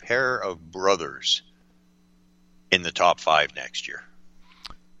a pair of brothers in the top 5 next year.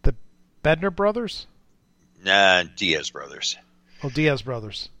 The Bednar brothers? Nah, Diaz brothers. Oh, Diaz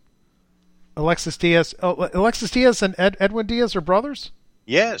brothers. Alexis Diaz and Edwin Diaz are brothers?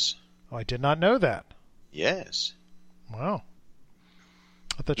 Yes. Oh, I did not know that. Yes. Wow.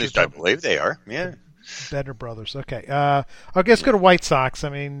 At least I believe they are. Yeah. Bednar brothers. Okay. Let's go to White Sox. I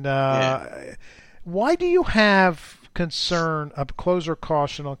mean, why do you have concern, a closer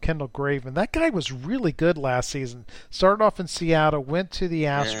caution on Kendall Graveman? That guy was really good last season. Started off in Seattle, went to the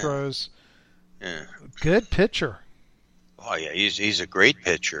Astros. Yeah. Good pitcher. Oh yeah, he's a great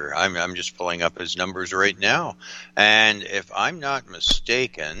pitcher. I'm just pulling up his numbers right now, and if I'm not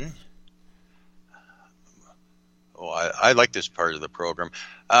mistaken, I like this part of the program.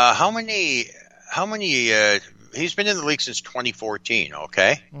 How many? He's been in the league since 2014.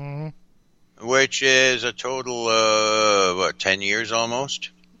 Okay, which is a total of 10 years almost.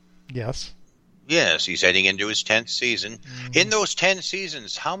 Yes. Yes, he's heading into his 10th season. In those 10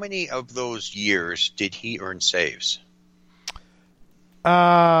 seasons, how many of those years did he earn saves?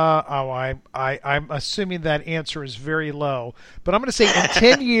 I'm assuming that answer is very low, but I'm going to say in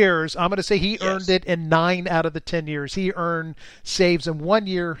 10 years, I'm going to say he earned it in 9 out of the 10 years. He earned saves in 1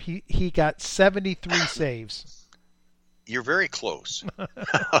 year. He got 73 saves. You're very close.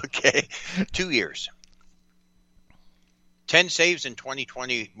 Okay. 2 years. 10 saves in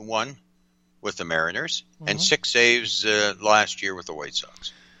 2021 with the Mariners and 6 saves last year with the White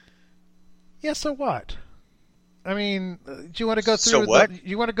Sox. Yeah, so what? I mean, do you want to go through? So what?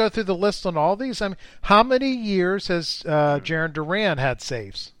 You want to go through the list on all these? I mean, how many years has Jarren Duran had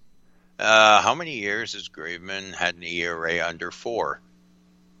saves? How many years has Graveman had an ERA under 4?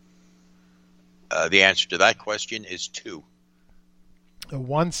 The answer to that question is 2. A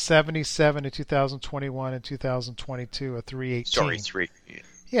 177 in 2021 and 2022, a 318. Sorry, 3.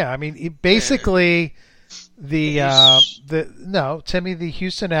 Yeah, I mean, basically, Timmy, the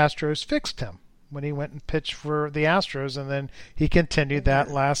Houston Astros fixed him when he went and pitched for the Astros, and then he continued that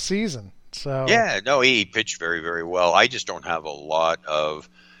last season. So he pitched very, very well. I just don't have a lot of,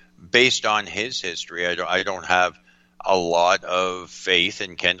 based on his history, I don't have a lot of faith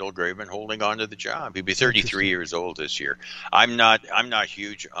in Kendall Graveman holding on to the job. He'd be 33 years old this year. I'm not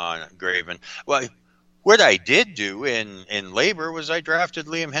huge on Graveman. Well, what I did do in labor was I drafted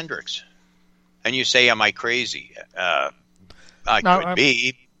Liam Hendriks. And you say, am I crazy? Could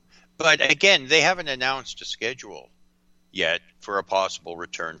be. But again, they haven't announced a schedule yet for a possible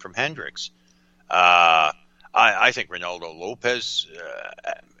return from Hendriks. I think Ronaldo Lopez,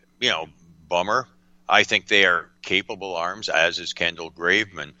 bummer. I think they are capable arms, as is Kendall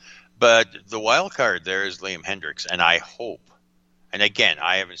Graveman. But the wild card there is Liam Hendriks, and I hope, and again,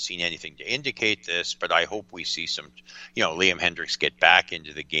 I haven't seen anything to indicate this, but I hope we see some, Liam Hendriks get back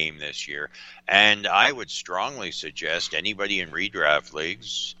into the game this year. And I would strongly suggest anybody in redraft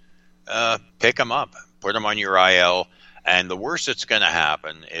leagues, pick him up, put him on your IL. And the worst that's going to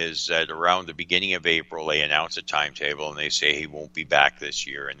happen is that around the beginning of April, they announce a timetable and they say he won't be back this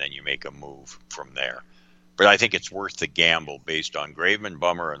year, and then you make a move from there. But I think it's worth the gamble based on Graveman,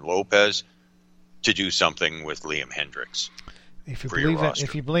 Bummer, and Lopez to do something with Liam Hendriks. If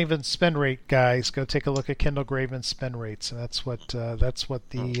you believe in spin rate, guys, go take a look at Kendall Graveman's spin rates, and that's what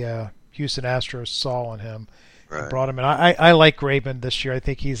the Houston Astros saw in him. Right. Brought him in. I like Graveman this year. I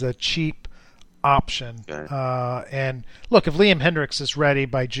think he's a cheap option. Okay. And look, if Liam Hendriks is ready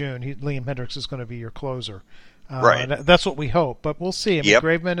by June, Liam Hendriks is going to be your closer. Right. That's what we hope, but we'll see. I mean,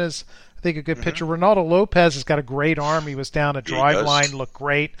 Graveman is, I think, a good pitcher. Ronaldo Lopez has got a great arm. He was down a drive line, looked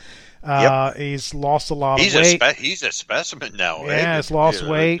great. He's lost a lot of weight. He's a specimen now. Yeah, he's lost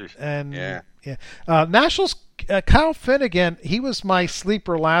weight. And Nationals, Kyle Finnegan, he was my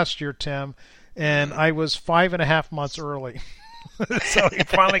sleeper last year, Tim, and I was 5.5 months early. So he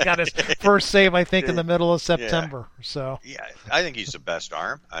finally got his first save, I think, in the middle of September. So I think he's the best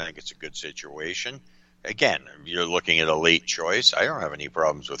arm. I think it's a good situation. Again, you're looking at a late choice. I don't have any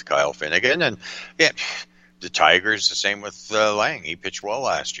problems with Kyle Finnegan. And the Tigers, the same with Lang. He pitched well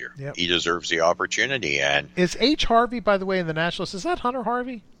last year. Yep. He deserves the opportunity. And is H. Harvey, by the way, in the Nationals, is that Hunter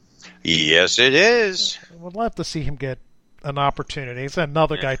Harvey? Yes, it is. We'd love to see him get an opportunity. It's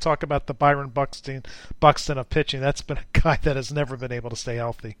another guy. Talk about the Byron Buxton of pitching. That's been a guy that has never been able to stay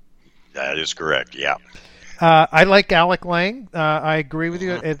healthy. That is correct, yeah. I like Alec Lang. I agree with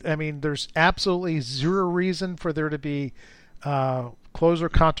you. I mean, there's absolutely zero reason for there to be closer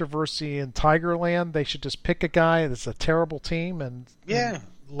controversy in Tigerland. They should just pick a guy that's a terrible team and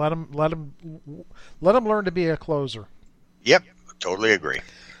let him learn to be a closer. Yep, totally agree.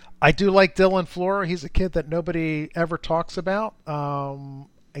 I do like Dylan Flora. He's a kid that nobody ever talks about.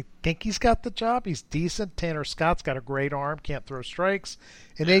 I think he's got the job. He's decent. Tanner Scott's got a great arm, can't throw strikes.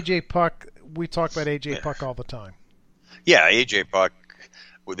 And A.J. Puck, we talk about A.J. Puck all the time. Yeah, A.J. Puck,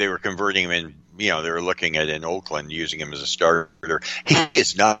 they were converting him in, they were looking at in Oakland, using him as a starter. He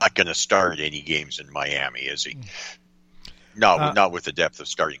is not going to start any games in Miami, is he? No, not with the depth of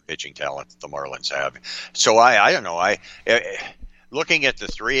starting pitching talent that the Marlins have. So I don't know. Looking at the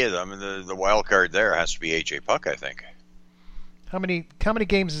three of them, the wild card there has to be A.J. Puck, I think. How many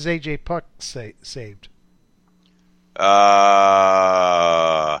games has A.J. Puck saved?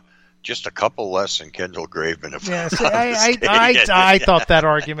 Just a couple less than Kendall Graveman. Yeah, see, I thought that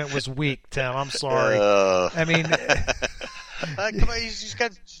argument was weak, Tim. I'm sorry. I mean, he's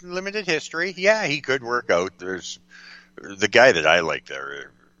got limited history. Yeah, he could work out. There's the guy that I like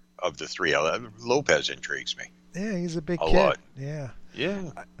there of the three. Lopez intrigues me. Yeah, he's a big kid. Lot. Yeah.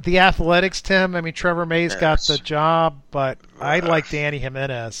 The athletics, Tim. I mean, Trevor May's got the job, but I like Danny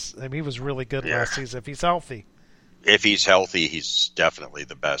Jimenez. I mean, he was really good last season if he's healthy. If he's healthy, he's definitely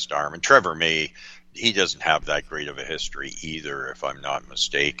the best arm. And Trevor May, he doesn't have that great of a history either, if I'm not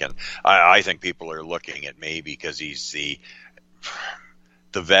mistaken. I think people are looking at May because he's the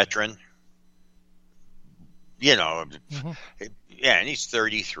veteran. And he's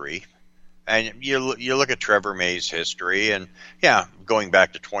 33. And you look at Trevor May's history, and going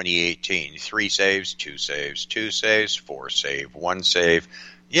back to 2018, 3 saves, 2 saves, 2 saves, 4 save, 1 save.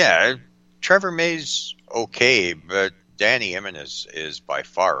 Yeah, Trevor May's okay, but Danny Jimenez is by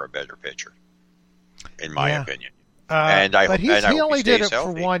far a better pitcher, in my opinion. He only did it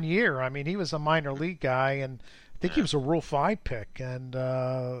for 1 year. I mean, he was a minor league guy, and I think he was a Rule 5 pick, and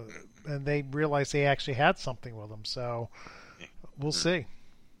they realized they actually had something with him. So we'll see.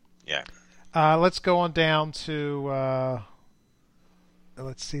 Yeah. Let's go on down to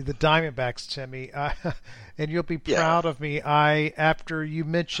let's see, the Diamondbacks, Timmy, and you'll be proud of me. After you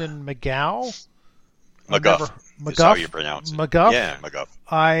mentioned McGough, is how you pronounce it. McGough. Yeah, McGough.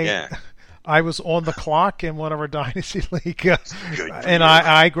 I was on the clock in one of our Dynasty League, and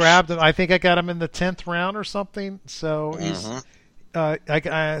I grabbed him. I think I got him in the 10th round or something. So he's. I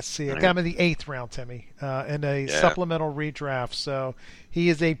got him in the 8th round, Timmy, in a supplemental redraft. So he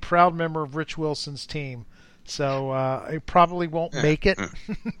is a proud member of Rich Wilson's team. So I probably won't make it,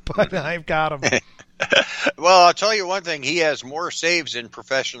 but I've got him. Well, I'll tell you one thing. He has more saves in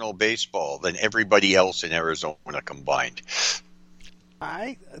professional baseball than everybody else in Arizona combined.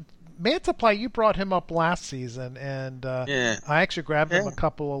 Mantiply, you brought him up last season, and I actually grabbed him a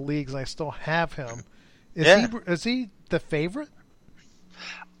couple of leagues. I still have him. Is he the favorite?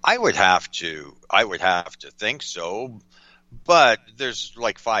 I would have to think so, but there's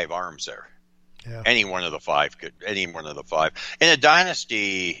like 5 arms there. Yeah. Any one of the 5 in a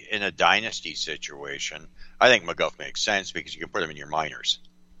dynasty situation. I think McGough makes sense because you can put him in your minors,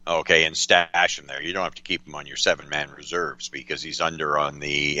 and stash him there. You don't have to keep him on your 7-man reserves because he's under on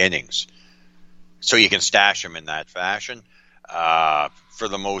the innings, so you can stash him in that fashion. For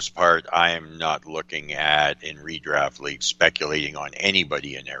the most part, I am not looking at, in redraft leagues, speculating on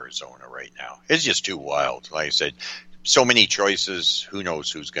anybody in Arizona right now. It's just too wild. Like I said, so many choices. Who knows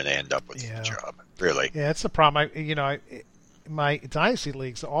who's going to end up with the job, really. Yeah, it's the problem. My Dynasty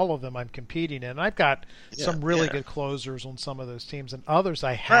leagues, all of them I'm competing in. I've got some really good closers on some of those teams, and others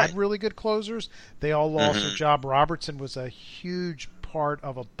I had really good closers. They all lost their job. Robertson was a huge part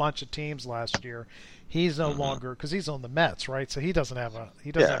of a bunch of teams last year. He's no longer, because he's on the Mets, right? So he doesn't have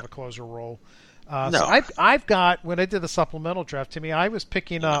a closer role. No. So I've got, when I did the supplemental draft, Timmy, I was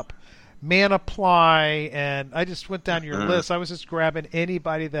picking up Mantiply, and I just went down your list. I was just grabbing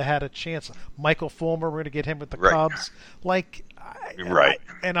anybody that had a chance. Michael Fulmer, we're going to get him with the Cubs. And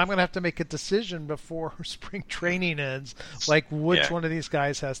I'm going to have to make a decision before spring training ends, like which one of these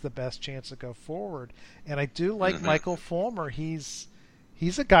guys has the best chance to go forward. And I do like Michael Fulmer. He's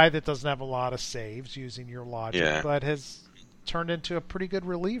a guy that doesn't have a lot of saves, using your logic, but has turned into a pretty good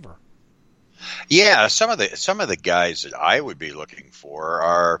reliever. Yeah, some of the guys that I would be looking for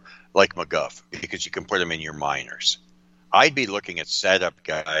are like McGough, because you can put them in your minors. I'd be looking at setup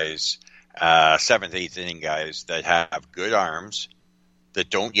guys, 7th, 8th inning guys that have good arms, that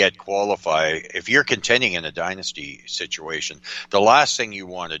don't yet qualify. If you're contending in a dynasty situation, the last thing you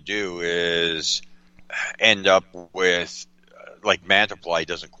want to do is end up with like Mantiply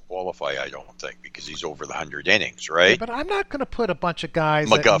doesn't qualify, I don't think, because he's over the 100 innings, right? Yeah, but I'm not going to put a bunch of guys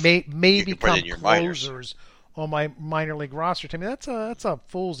McGuff, that may become closers minors on my minor league roster. To me, that's a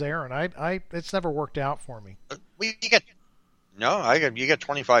fool's errand. It's never worked out for me. You get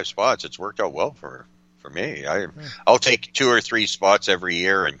 25 spots. It's worked out well for me. I'll take 2 or 3 spots every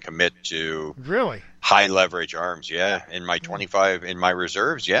year and commit to really high leverage arms. Yeah, in my 25 in my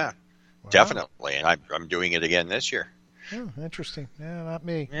reserves. Yeah, wow. Definitely, and I'm doing it again this year. Oh, interesting. Yeah, not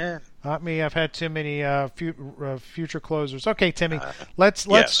me. Yeah, not me. I've had too many future closers. Okay, Timmy, let's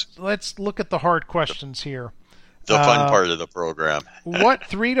look at the hard questions here. The fun part of the program. What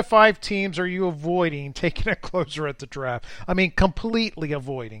 3 to 5 teams are you avoiding taking a closer at the draft? I mean, completely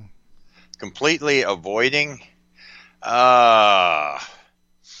avoiding. Completely avoiding. I'm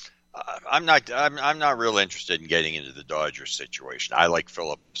not real interested in getting into the Dodgers situation. I like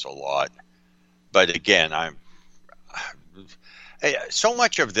Phillips a lot, but again, so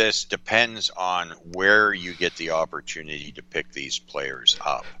much of this depends on where you get the opportunity to pick these players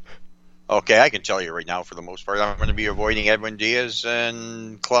up. Okay, I can tell you right now, for the most part, I'm going to be avoiding Edwin Diaz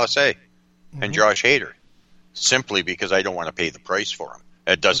and Clase and Josh Hader, simply because I don't want to pay the price for them.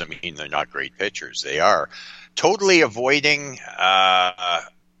 That doesn't mean they're not great pitchers. They are. Totally avoiding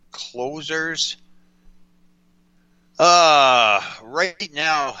closers. Right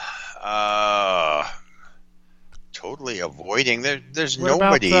now, totally avoiding. There's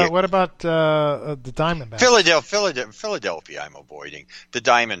nobody. What about the Diamondbacks? Philadelphia, I'm avoiding. The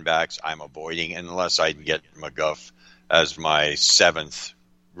Diamondbacks, I'm avoiding, unless I can get McGuff as my 7th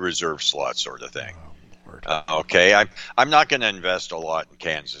reserve slot sort of thing. Okay, I'm not going to invest a lot in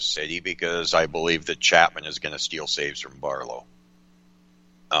Kansas City because I believe that Chapman is going to steal saves from Barlow.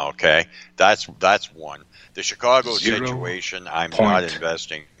 Okay, that's one. The Chicago situation, I'm not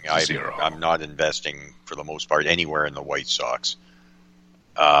investing. I'm not investing for the most part anywhere in the White Sox.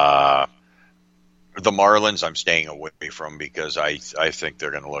 The Marlins, I'm staying away from because I think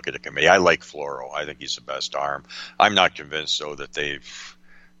they're going to look at a committee. I like Floro. I think he's the best arm. I'm not convinced, though, that they've.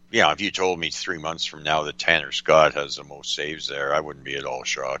 Yeah, if you told me 3 months from now that Tanner Scott has the most saves there, I wouldn't be at all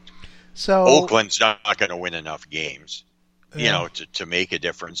shocked. So Oakland's not going to win enough games, to make a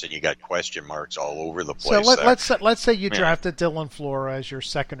difference, and you got question marks all over the place. So let's say you drafted Dylan Floro as your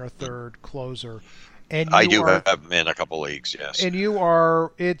 2nd or 3rd closer, and I do have him in a couple leagues, yes. And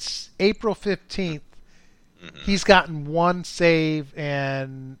it's April 15th. Mm-hmm. He's gotten 1 save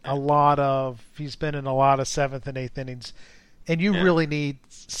and he's been in a lot of 7th and 8th innings. And you really need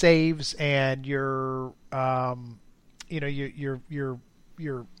saves, and your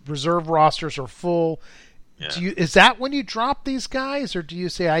reserve rosters are full. Yeah. Is that when you drop these guys, or do you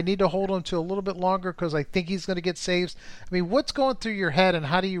say I need to hold him to a little bit longer because I think he's going to get saves? I mean, what's going through your head, and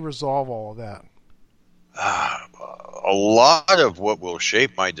how do you resolve all of that? A lot of what will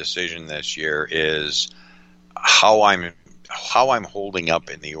shape my decision this year is how I'm holding up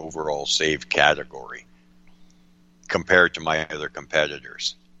in the overall save category compared to my other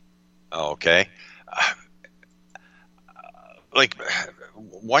competitors. Okay? Like,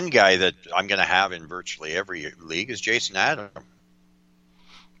 one guy that I'm going to have in virtually every league is Jason Adam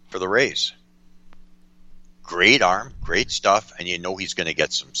for the Rays. Great arm, great stuff, and you know he's going to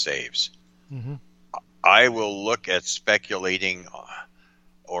get some saves. Mm-hmm. I will look at speculating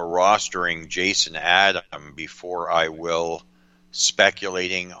or rostering Jason Adam before I will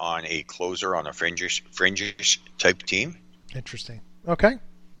speculating on a closer on a fringish type team. Interesting. Okay.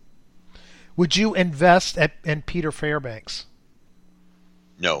 Would you invest in Peter Fairbanks?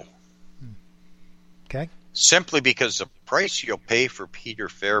 No. Okay. Simply because the price you'll pay for Peter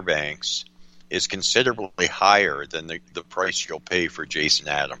Fairbanks is considerably higher than the price you'll pay for Jason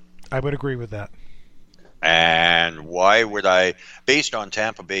Adam. I would agree with that. And why would I, based on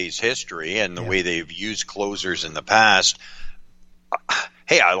Tampa Bay's history and the way they've used closers in the past,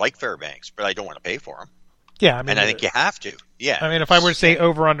 hey, I like Fairbanks, but I don't want to pay for him. Yeah, I mean, and I think you have to. Yeah. I mean, if I were to say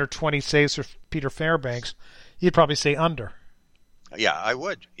over under 20 saves for Peter Fairbanks, you'd probably say under. Yeah, I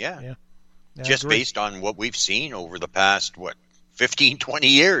would. Yeah just based on what we've seen over the past 15, 20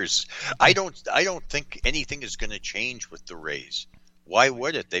 years. I don't think anything is going to change with the Rays. Why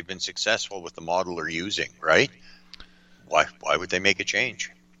would it? They've been successful with the model they're using, right? Why would they make a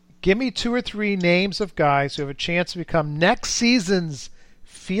change? Give me 2 or 3 names of guys who have a chance to become next season's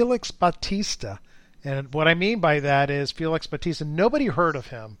Felix Bautista. And what I mean by that is Felix Bautista, nobody heard of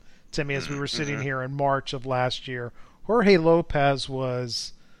him, Timmy, as we were sitting here in March of last year. Jorge Lopez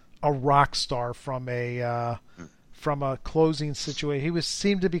was a rock star from a closing situation. He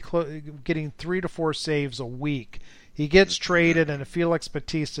seemed to be getting 3 to 4 saves a week. He gets traded, and Felix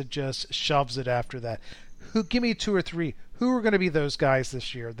Bautista just shoves it after that. Give me 2 or 3. Who are going to be those guys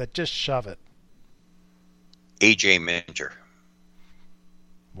this year that just shove it? A.J. Minter.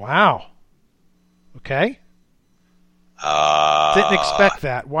 Wow. Okay. Didn't expect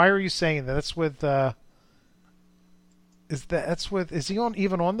that. Why are you saying that? That's with. Is he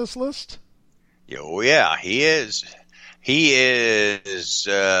even on this list? Oh yeah, he is. He is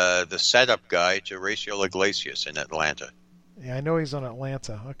the setup guy to Raciel Iglesias in Atlanta. Yeah, I know he's on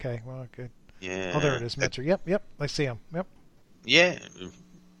Atlanta. Okay, well, good. Yeah. Oh, there it is, Minter. Yep. I see him. Yep. Yeah.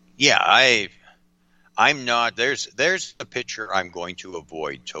 I'm not. There's a pitcher I'm going to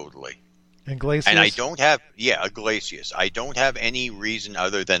avoid totally. Iglesias? And I don't have, Iglesias. I don't have any reason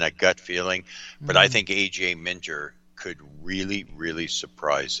other than a gut feeling, but I think A.J. Minter could really, really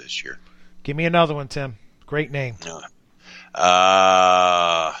surprise this year. Give me another one, Tim. Great name.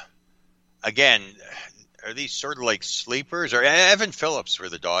 Again, are these sort of like sleepers? Or Evan Phillips for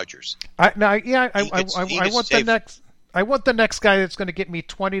the Dodgers? I want the next guy that's going to get me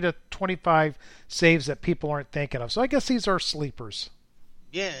 20 to 25 saves that people aren't thinking of. So I guess these are sleepers.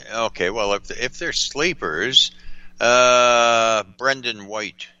 Yeah. Okay. Well, if they're sleepers, Brendan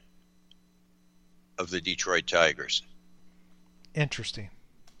White of the Detroit Tigers. Interesting.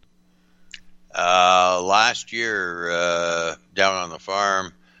 Last year, down on the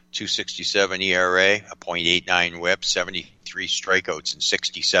farm, 2.67 ERA, a .89 WHIP, 73 strikeouts and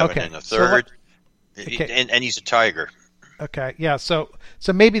 67 in the third. And he's a Tiger. Okay, yeah. So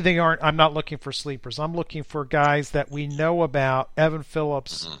maybe they aren't. I'm not looking for sleepers. I'm looking for guys that we know about. Evan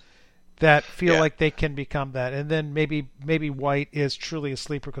Phillips, that feel like they can become that, and then maybe White is truly a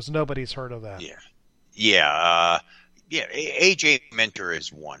sleeper because nobody's heard of that. A.J. Minter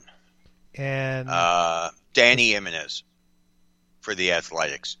is one, and Danny Jimenez for the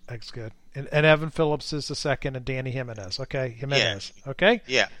Athletics. That's good. And Evan Phillips is the second, and Danny Jimenez. Okay, Jimenez. Yeah. Okay.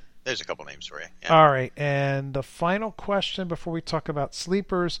 Yeah. There's a couple names for you. Yeah. All right, and the final question before we talk about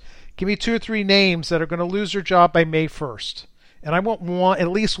sleepers, give me 2 or 3 names that are going to lose their job by May 1st. And I want at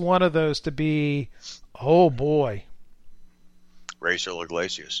least one of those to be, oh boy. Raciel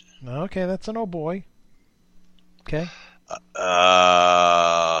Iglesias. Okay, that's an oh boy. Okay.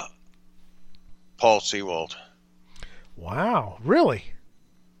 Paul Sewald. Wow, really?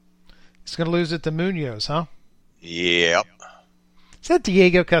 He's going to lose it to Munoz, huh? Yep. Is that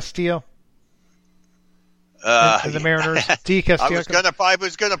Diego Castillo? And the Mariners, D. Castillo. I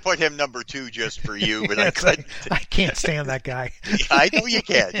was gonna put him number 2 just for you, but I couldn't. I can't stand that guy. I know you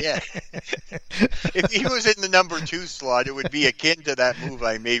can. Yeah. If he was in the number 2 slot, it would be akin to that move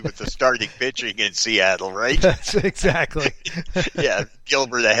I made with the starting pitching in Seattle, right? That's exactly. Yeah,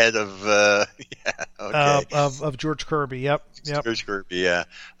 Gilbert ahead of. Okay. Of George Kirby. Yep. George Kirby. Yeah.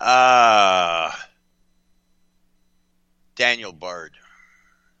 Daniel Bard.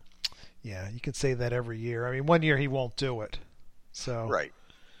 Yeah, you could say that every year. I mean, one year he won't do it. So right.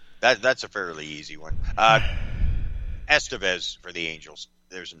 That's a fairly easy one. Estevez for the Angels.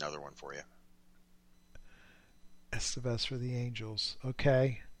 There's another one for you. Estevez for the Angels.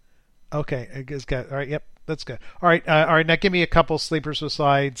 Okay. I guess got all right. Yep, that's good. All right. Now give me a couple sleepers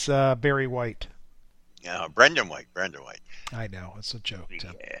besides Barry White. Brendan White. I know it's a joke,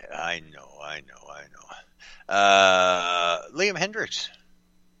 Tim. Yeah, I know. Liam Hendricks.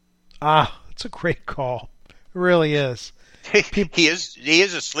 It's a great call. It really is. He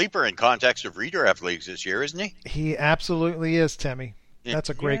is a sleeper in context of redraft leagues this year, isn't he? He absolutely is, Timmy. That's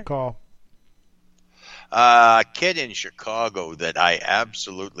a great call. Kid in Chicago that I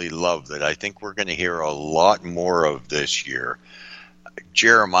absolutely love that I think we're going to hear a lot more of this year.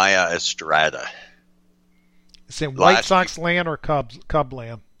 Jeremiah Estrada. Is it White Sox land or Cub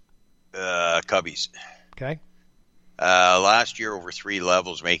land? Cubbies. Okay. Last year, over 3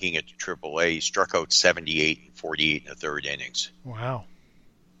 levels, making it to AAA, he struck out 78 and 48 in the third innings. Wow.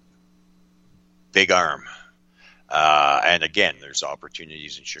 Big arm. And again, there's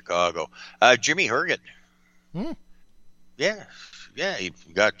opportunities in Chicago. Jimmy Herget. Yeah, he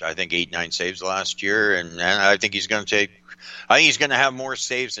got, I think, 8-9 saves last year, and I think he's going to have more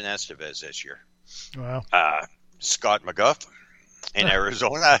saves than Estevez this year. Wow. Scott McGuff in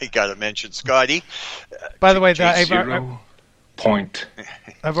Arizona. I got to mention Scotty. By the way, I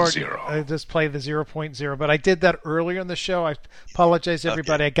just played the 0.0, but I did that earlier in the show. I apologize,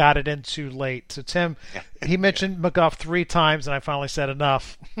 everybody. Okay. I got it in too late. So Tim, he mentioned McGuff 3 times, and I finally said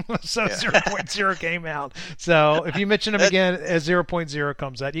enough. So 0.0 came out. So if you mention him again, as 0.0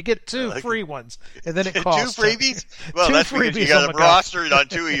 comes out, you get 2 free ones, and then it costs 2 freebies. Well, 2 that's freebies because you got on them rostered on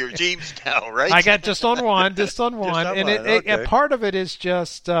 2 of your teams now, right? I got just on one, and okay. part of it is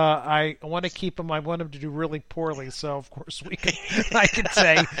just I want to keep him. I want him to do really poorly. So of course we I can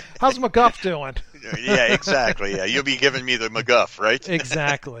say, how's McGuff doing? Yeah, exactly. Yeah, you'll be giving me the McGuff, right?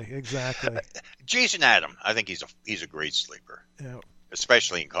 Exactly. Jason Adam, I think he's a great sleeper,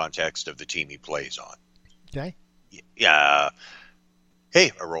 especially in context of the team he plays on. Okay. Yeah. Hey,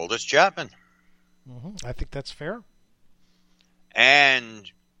 Aroldis Chapman. Mm-hmm. I think that's fair. And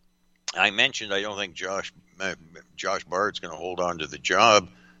I mentioned I don't think Josh Bard's going to hold on to the job.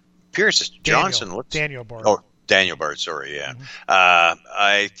 Pierce Johnson looks... Daniel Bard. Oh, Daniel Bard, sorry, yeah. Mm-hmm.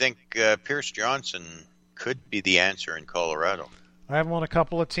 I think Pierce Johnson could be the answer in Colorado. I have him on a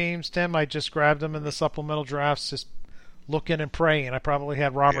couple of teams, Tim. I just grabbed him in the supplemental drafts, just looking and praying. I probably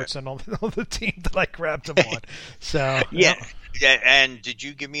had Robertson on the team that I grabbed him on. So yeah. And did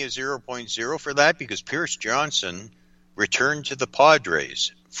you give me a 0.0 for that? Because Pierce Johnson returned to the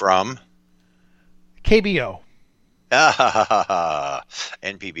Padres from KBO.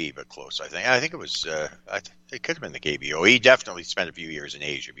 NPB, but close. I think it was. It could have been the KBO. He definitely spent a few years in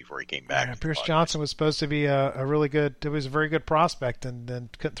Asia before he came back. Yeah, Pierce Johnson was supposed to be a really good. It was a very good prospect, and then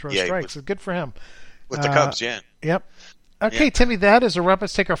couldn't throw strikes. So good for him. With the Cubs, yeah. Yep. Okay, yeah. Timmy, that is a wrap.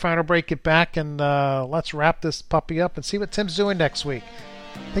 Let's take our final break, get back, and let's wrap this puppy up and see what Tim's doing next week.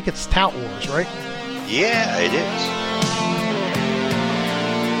 I think it's Tout Wars, right? Yeah, it is.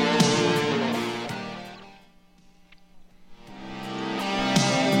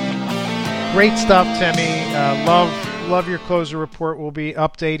 Great stuff, Timmy. Love your closer report. We'll be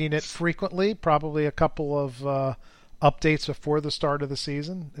updating it frequently, probably a couple of updates before the start of the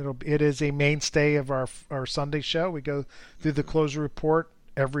season. It is a mainstay of our Sunday show. We go through the closer report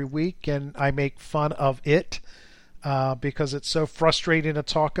every week, and I make fun of it because it's so frustrating to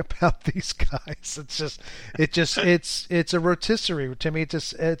talk about these guys. It's a rotisserie, Timmy.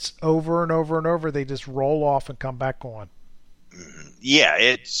 It's over and over and over. They just roll off and come back on.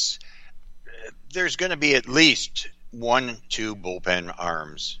 Yeah, there's going to be at least 1-2 bullpen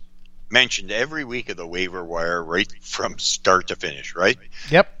arms mentioned every week of the waiver wire, right from start to finish, right?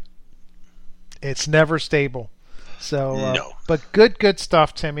 Yep. It's never stable. So, no. But good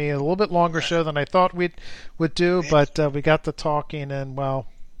stuff, Timmy. A little bit longer show than I thought would do, but we got to talking, and I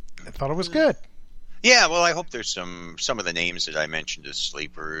thought it was good. Yeah, well, I hope there's some of the names that I mentioned as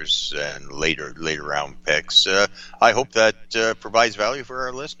sleepers and later round picks. I hope that provides value for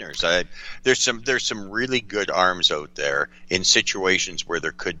our listeners. There's some really good arms out there in situations where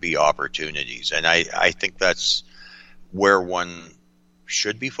there could be opportunities, and I think that's where one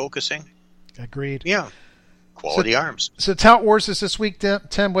should be focusing. Agreed. Yeah, quality arms. So Tout Wars is this week,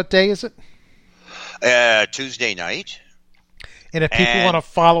 Tim. What day is it? Tuesday night. And if people want to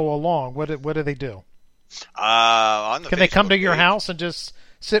follow along, what do they do? On the Can Facebook they come to your page. house and just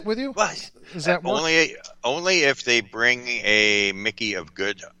sit with you? Well, Is that only if they bring a Mickey of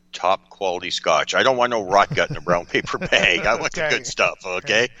good top quality scotch. I don't want no rot gut in a brown paper bag. I want the good stuff.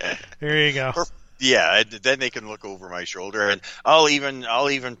 Okay. There you go. Yeah, then they can look over my shoulder, and I'll even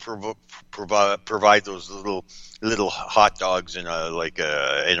provide those little hot dogs in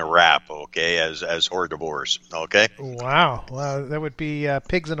a wrap. Okay, as hors d'oeuvres. Okay. Wow, that would be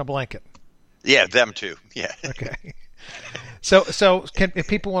pigs in a blanket. Yeah, them too. Yeah. Okay. So if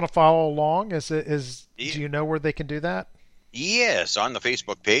people want to follow along, do you know where they can do that? Yes, on the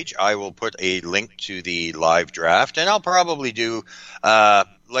Facebook page, I will put a link to the live draft, and I'll probably do,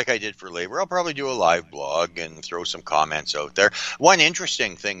 like I did for Labor, I'll probably do a live blog and throw some comments out there. One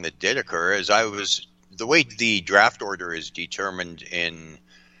interesting thing that did occur is the way the draft order is determined in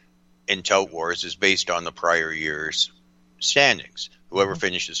Tout Wars is based on the prior year's standings. Whoever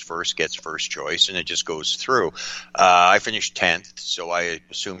finishes first gets first choice, and it just goes through. I finished 10th, so I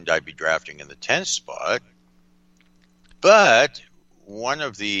assumed I'd be drafting in the 10th spot. But one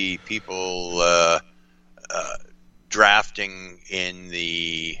of the people drafting in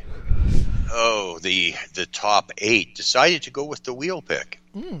the top 8 decided to go with the wheel pick.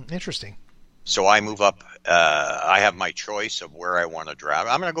 Interesting. So I move up. I have my choice of where I want to draft.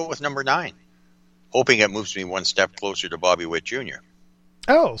 I'm going to go with number 9, hoping it moves me one step closer to Bobby Witt Jr.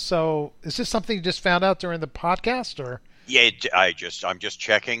 Oh, so is this something you just found out during the podcast, or? Yeah, I'm just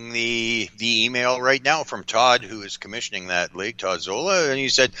checking the email right now from Todd, who is commissioning that league, Todd Zola, and he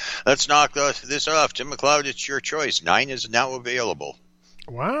said, "Let's knock this off. Tim McLeod, it's your choice. 9 is now available."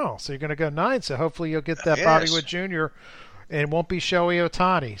 Wow, so you're going to go 9. So hopefully you'll get that Yes. Bobby Witt Jr. and it won't be Shohei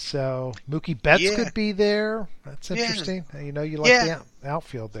Ohtani. So Mookie Betts could be there. That's interesting. You know, you like the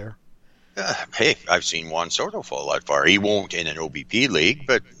outfield there. Hey, I've seen Juan Soto fall that far. He won't in an OBP league,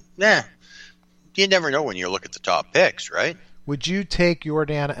 but you never know when you look at the top picks, right? Would you take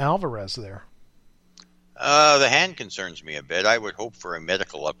Yordan Alvarez there? The hand concerns me a bit. I would hope for a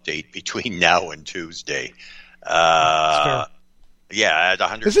medical update between now and Tuesday. Yeah, at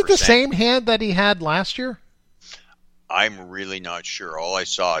 100%. Is it the same hand that he had last year? I'm really not sure. All I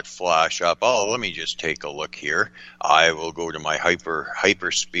saw it flash up. Oh, let me just take a look here. I will go to my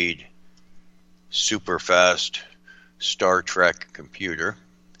hyperspeed, super fast Star Trek computer.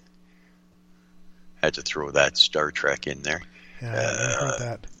 Had to throw that Star Trek in there. Yeah, I heard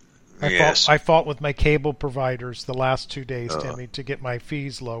that. I fought with my cable providers the last 2 days, Timmy, to get my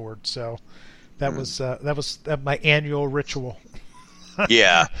fees lowered. So that was my annual ritual.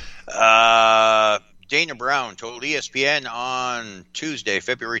 Yeah. Dana Brown told ESPN on Tuesday,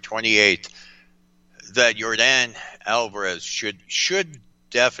 February 28th, that Yordan Alvarez should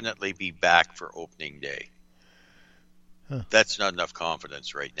definitely be back for opening day. Huh. That's not enough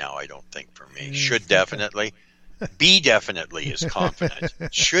confidence right now, I don't think, for me. Should definitely. Be definitely is confident.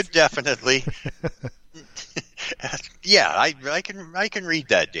 Should definitely. Yeah, I can read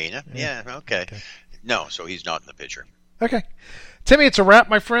that, Dana. Yeah, okay. No, so he's not in the picture. Okay. Timmy, it's a wrap,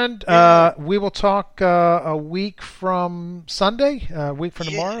 my friend. We will talk a week from Sunday, a week from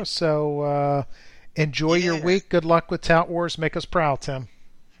tomorrow. So enjoy your week. Good luck with Tout Wars. Make us proud, Tim.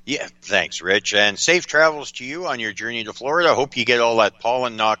 Yeah, thanks, Rich. And safe travels to you on your journey to Florida. Hope you get all that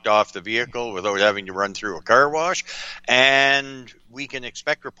pollen knocked off the vehicle without having to run through a car wash. And we can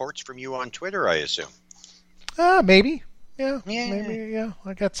expect reports from you on Twitter, I assume. Maybe. Maybe.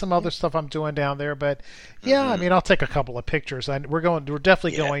 I got some other stuff I'm doing down there, but I mean, I'll take a couple of pictures. We're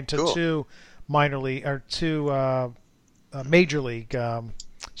definitely going to two major league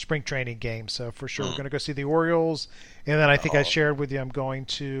spring training games. So for sure, we're going to go see the Orioles, and then I think I shared with you I'm going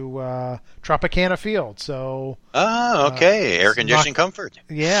to Tropicana Field. So okay, air conditioning comfort.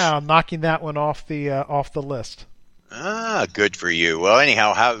 Yeah, I'm knocking that one off the list. Good for you. Well,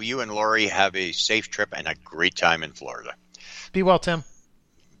 anyhow, have you and Lori have a safe trip and a great time in Florida. Be well, Tim.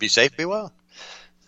 Be safe, be well.